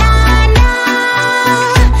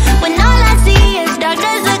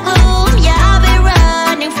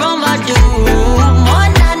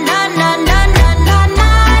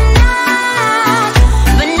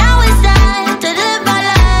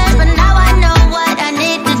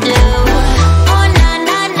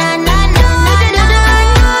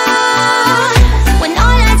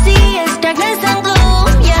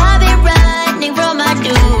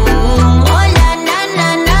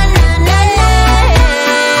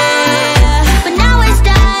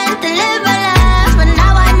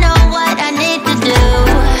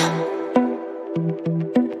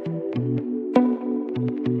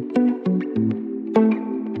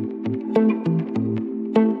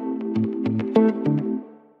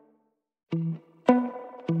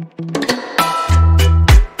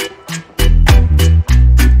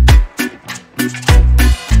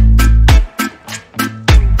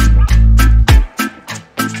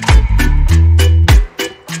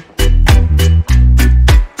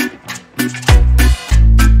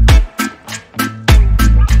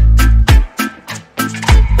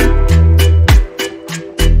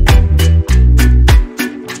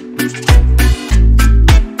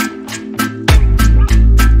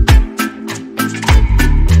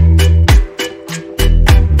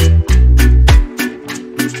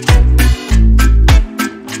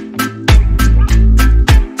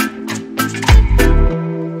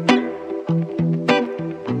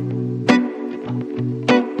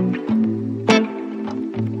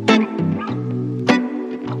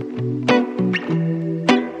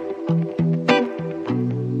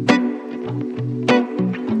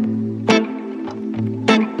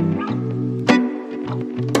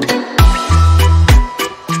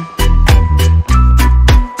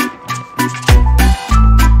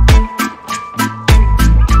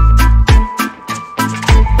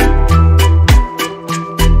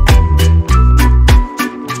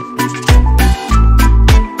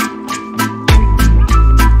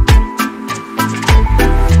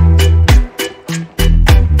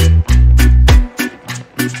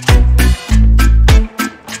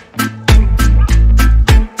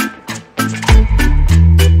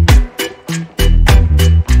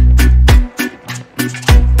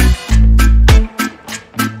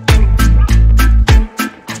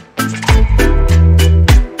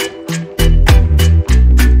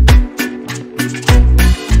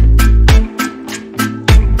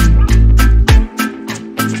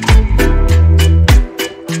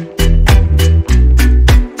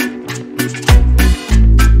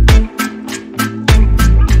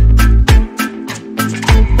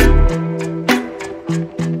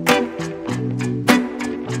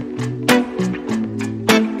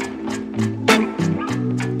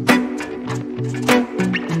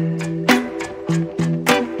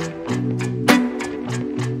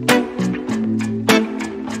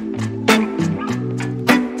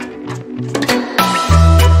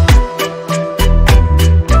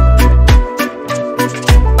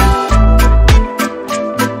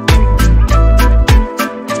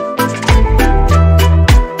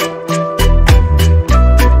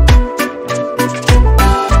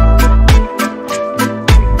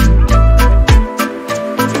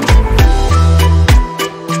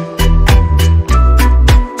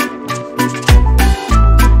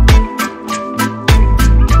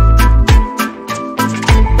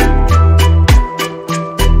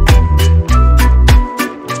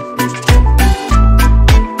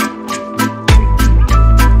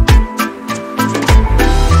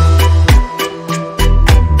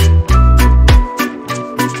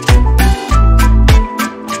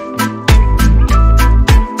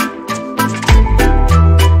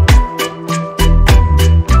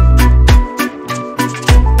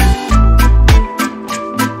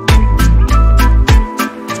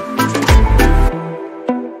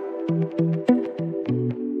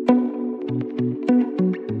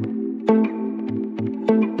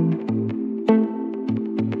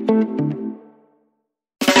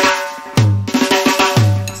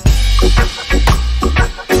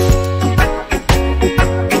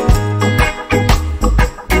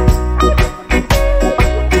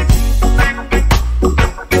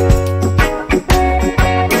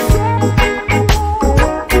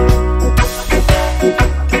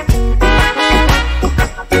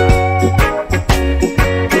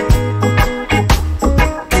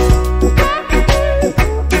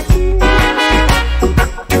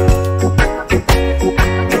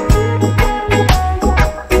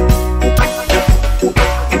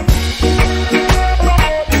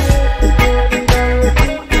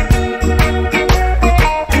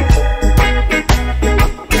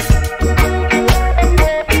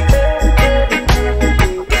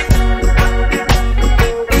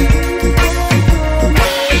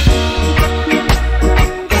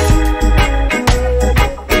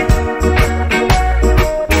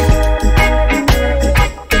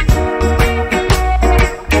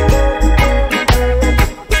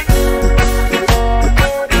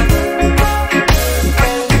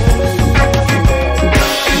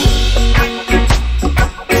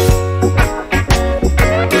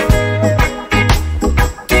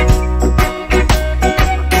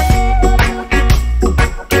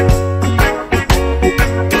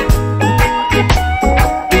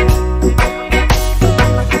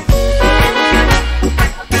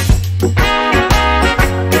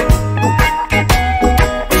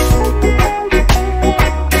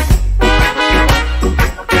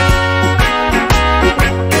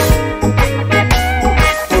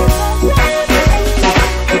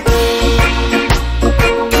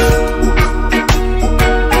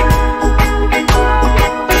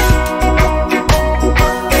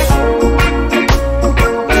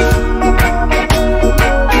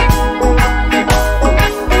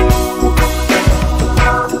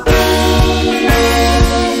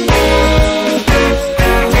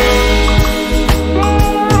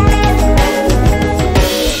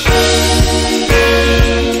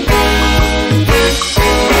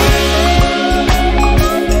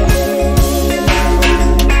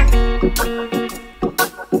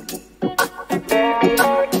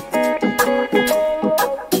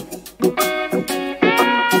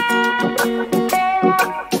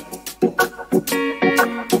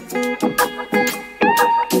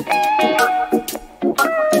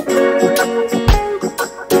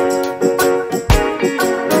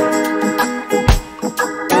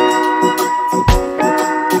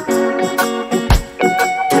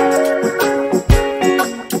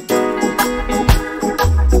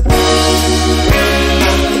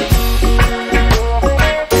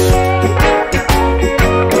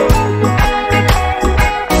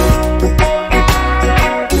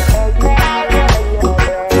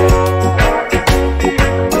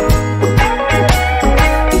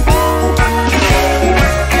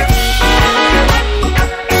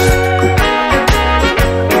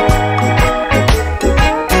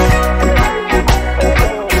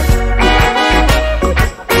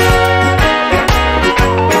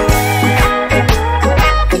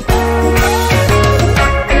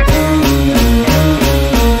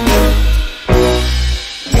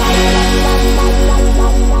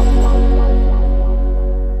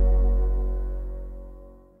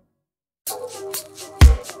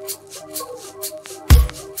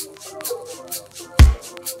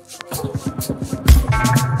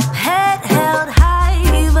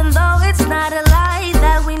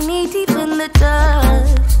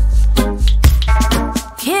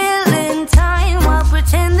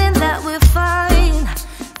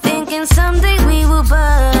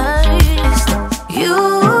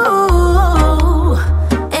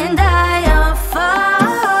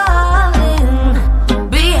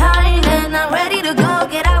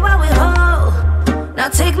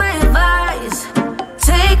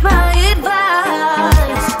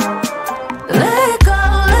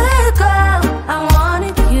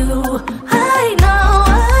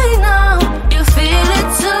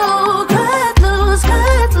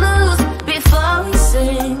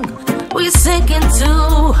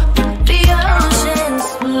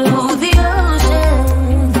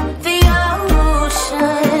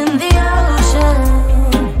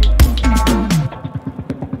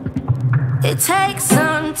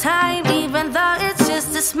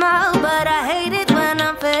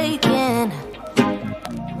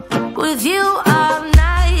 with you all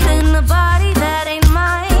night in a body that ain't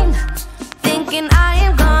mine, thinking I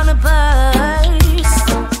am gonna burst.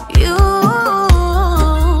 You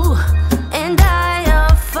and I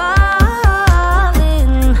are falling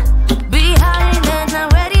behind, and I'm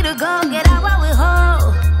ready to go get out while we're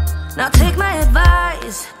whole. Now take my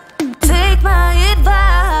advice, take my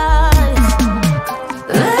advice.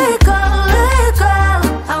 Let go,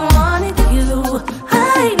 I wanted you.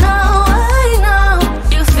 I know,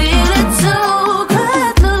 you feel it too.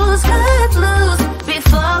 Cut loose,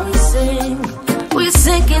 before we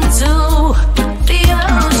sink into the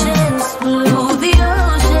ocean's blue. The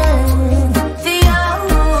ocean, the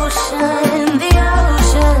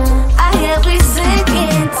ocean. I hear we sink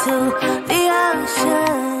into the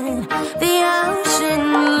ocean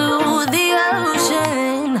blue, the ocean.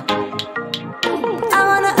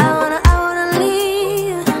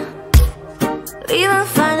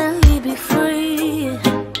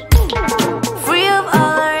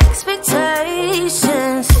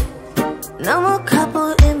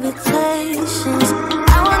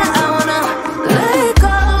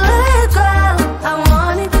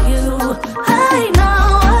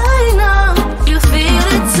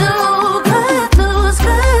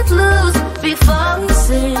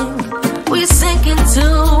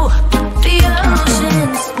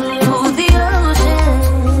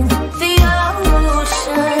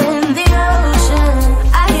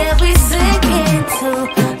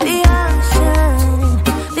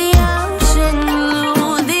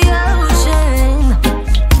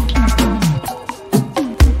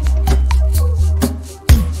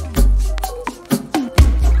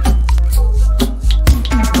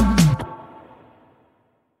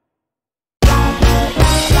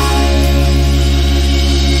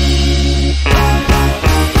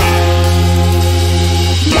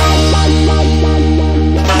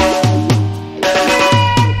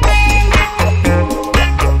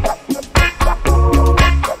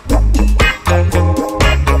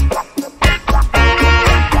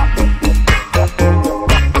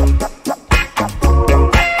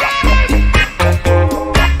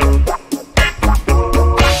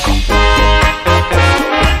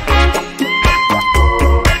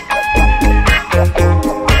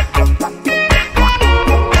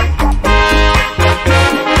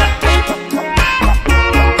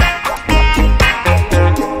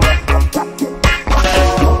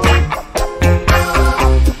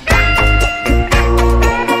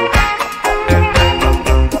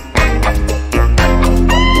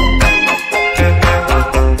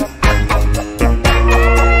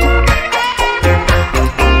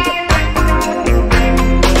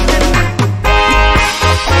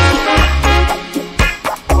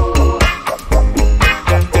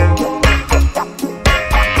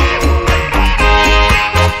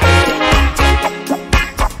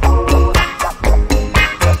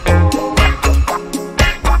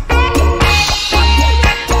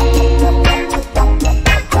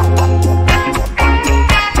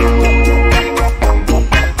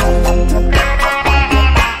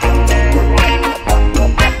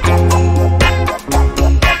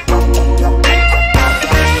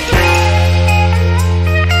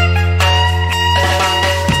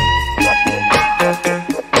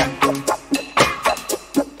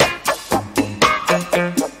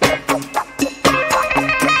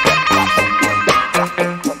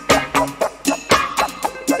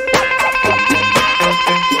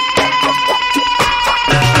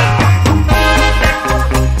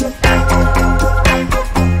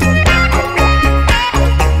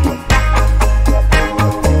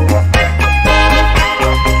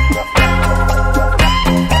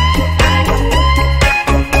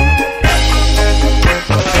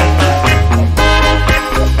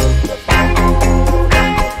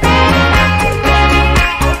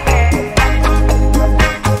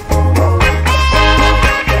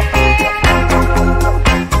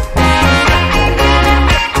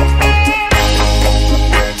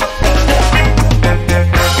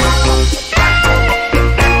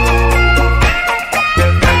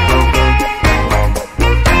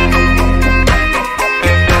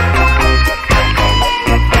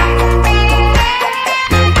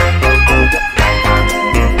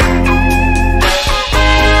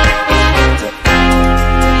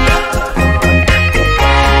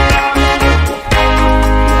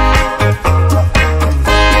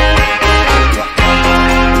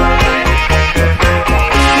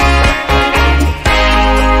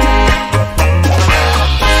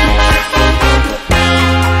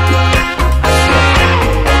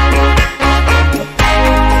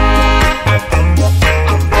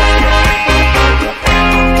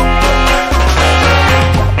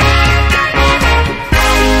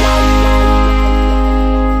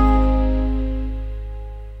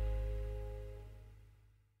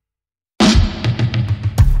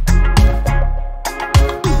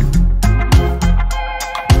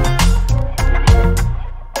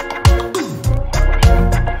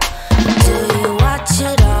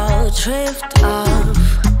 drift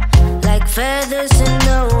off like feathers in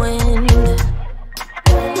the wind.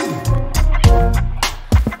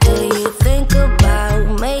 Do you think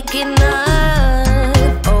about making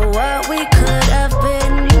up or what we could have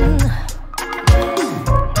been?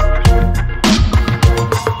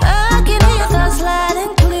 I can hear your thoughts loud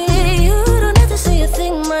and clear. You don't have to say a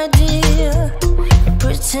thing, my dear.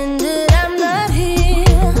 Pretend that I'm not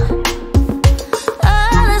here.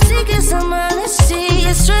 All I seek is some honesty,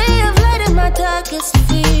 a stray of light in my darkest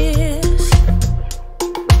fears.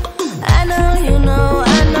 I know you know,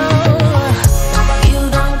 I know you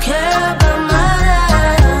don't care about my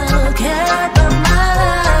love, care about my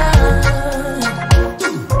love.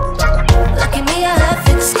 Look at me, I have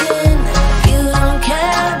thick skin. You don't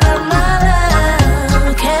care about my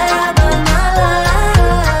love, care about my love.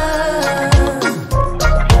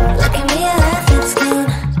 Look at me, I have thick skin.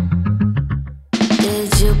 Did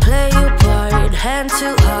you play your part, hand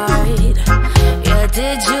too hard? Yeah,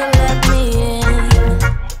 did you let me in?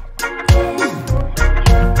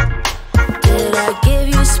 Did I give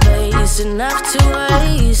you space enough to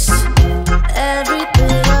waste every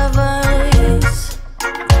bit of ice?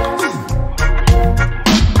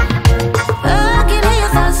 I can hear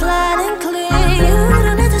your thoughts loud and clear. You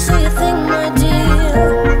don't have to say a thing, my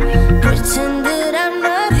dear. Pretend that I'm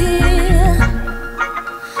not here.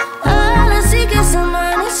 All I seek is some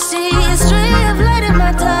honesty, a stray of light in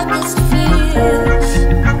my darkest fears.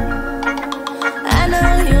 I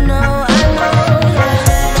know you know, I know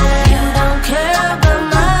you don't care about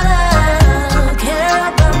my love, care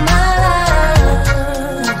about my love.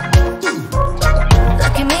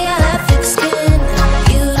 Look at me, I have thick skin.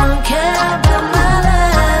 You don't care about my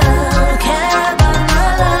love, care about my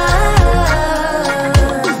love.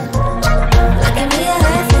 Look at me, I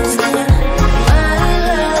have thick skin. My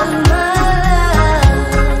love,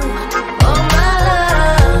 oh my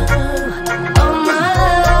love, oh my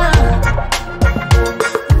love.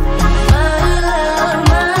 My love,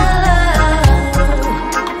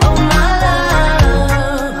 oh my love,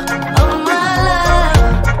 oh my love.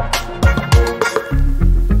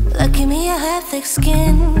 Look at me, I have thick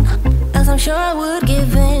skin, as I'm sure I would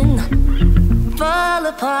give in. Fall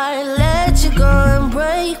apart, let you go and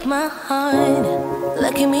break my heart.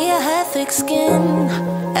 Look at me, I have thick skin,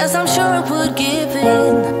 as I'm sure I would give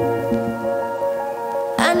in.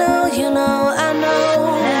 I know you know, I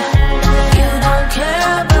know you don't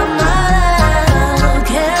care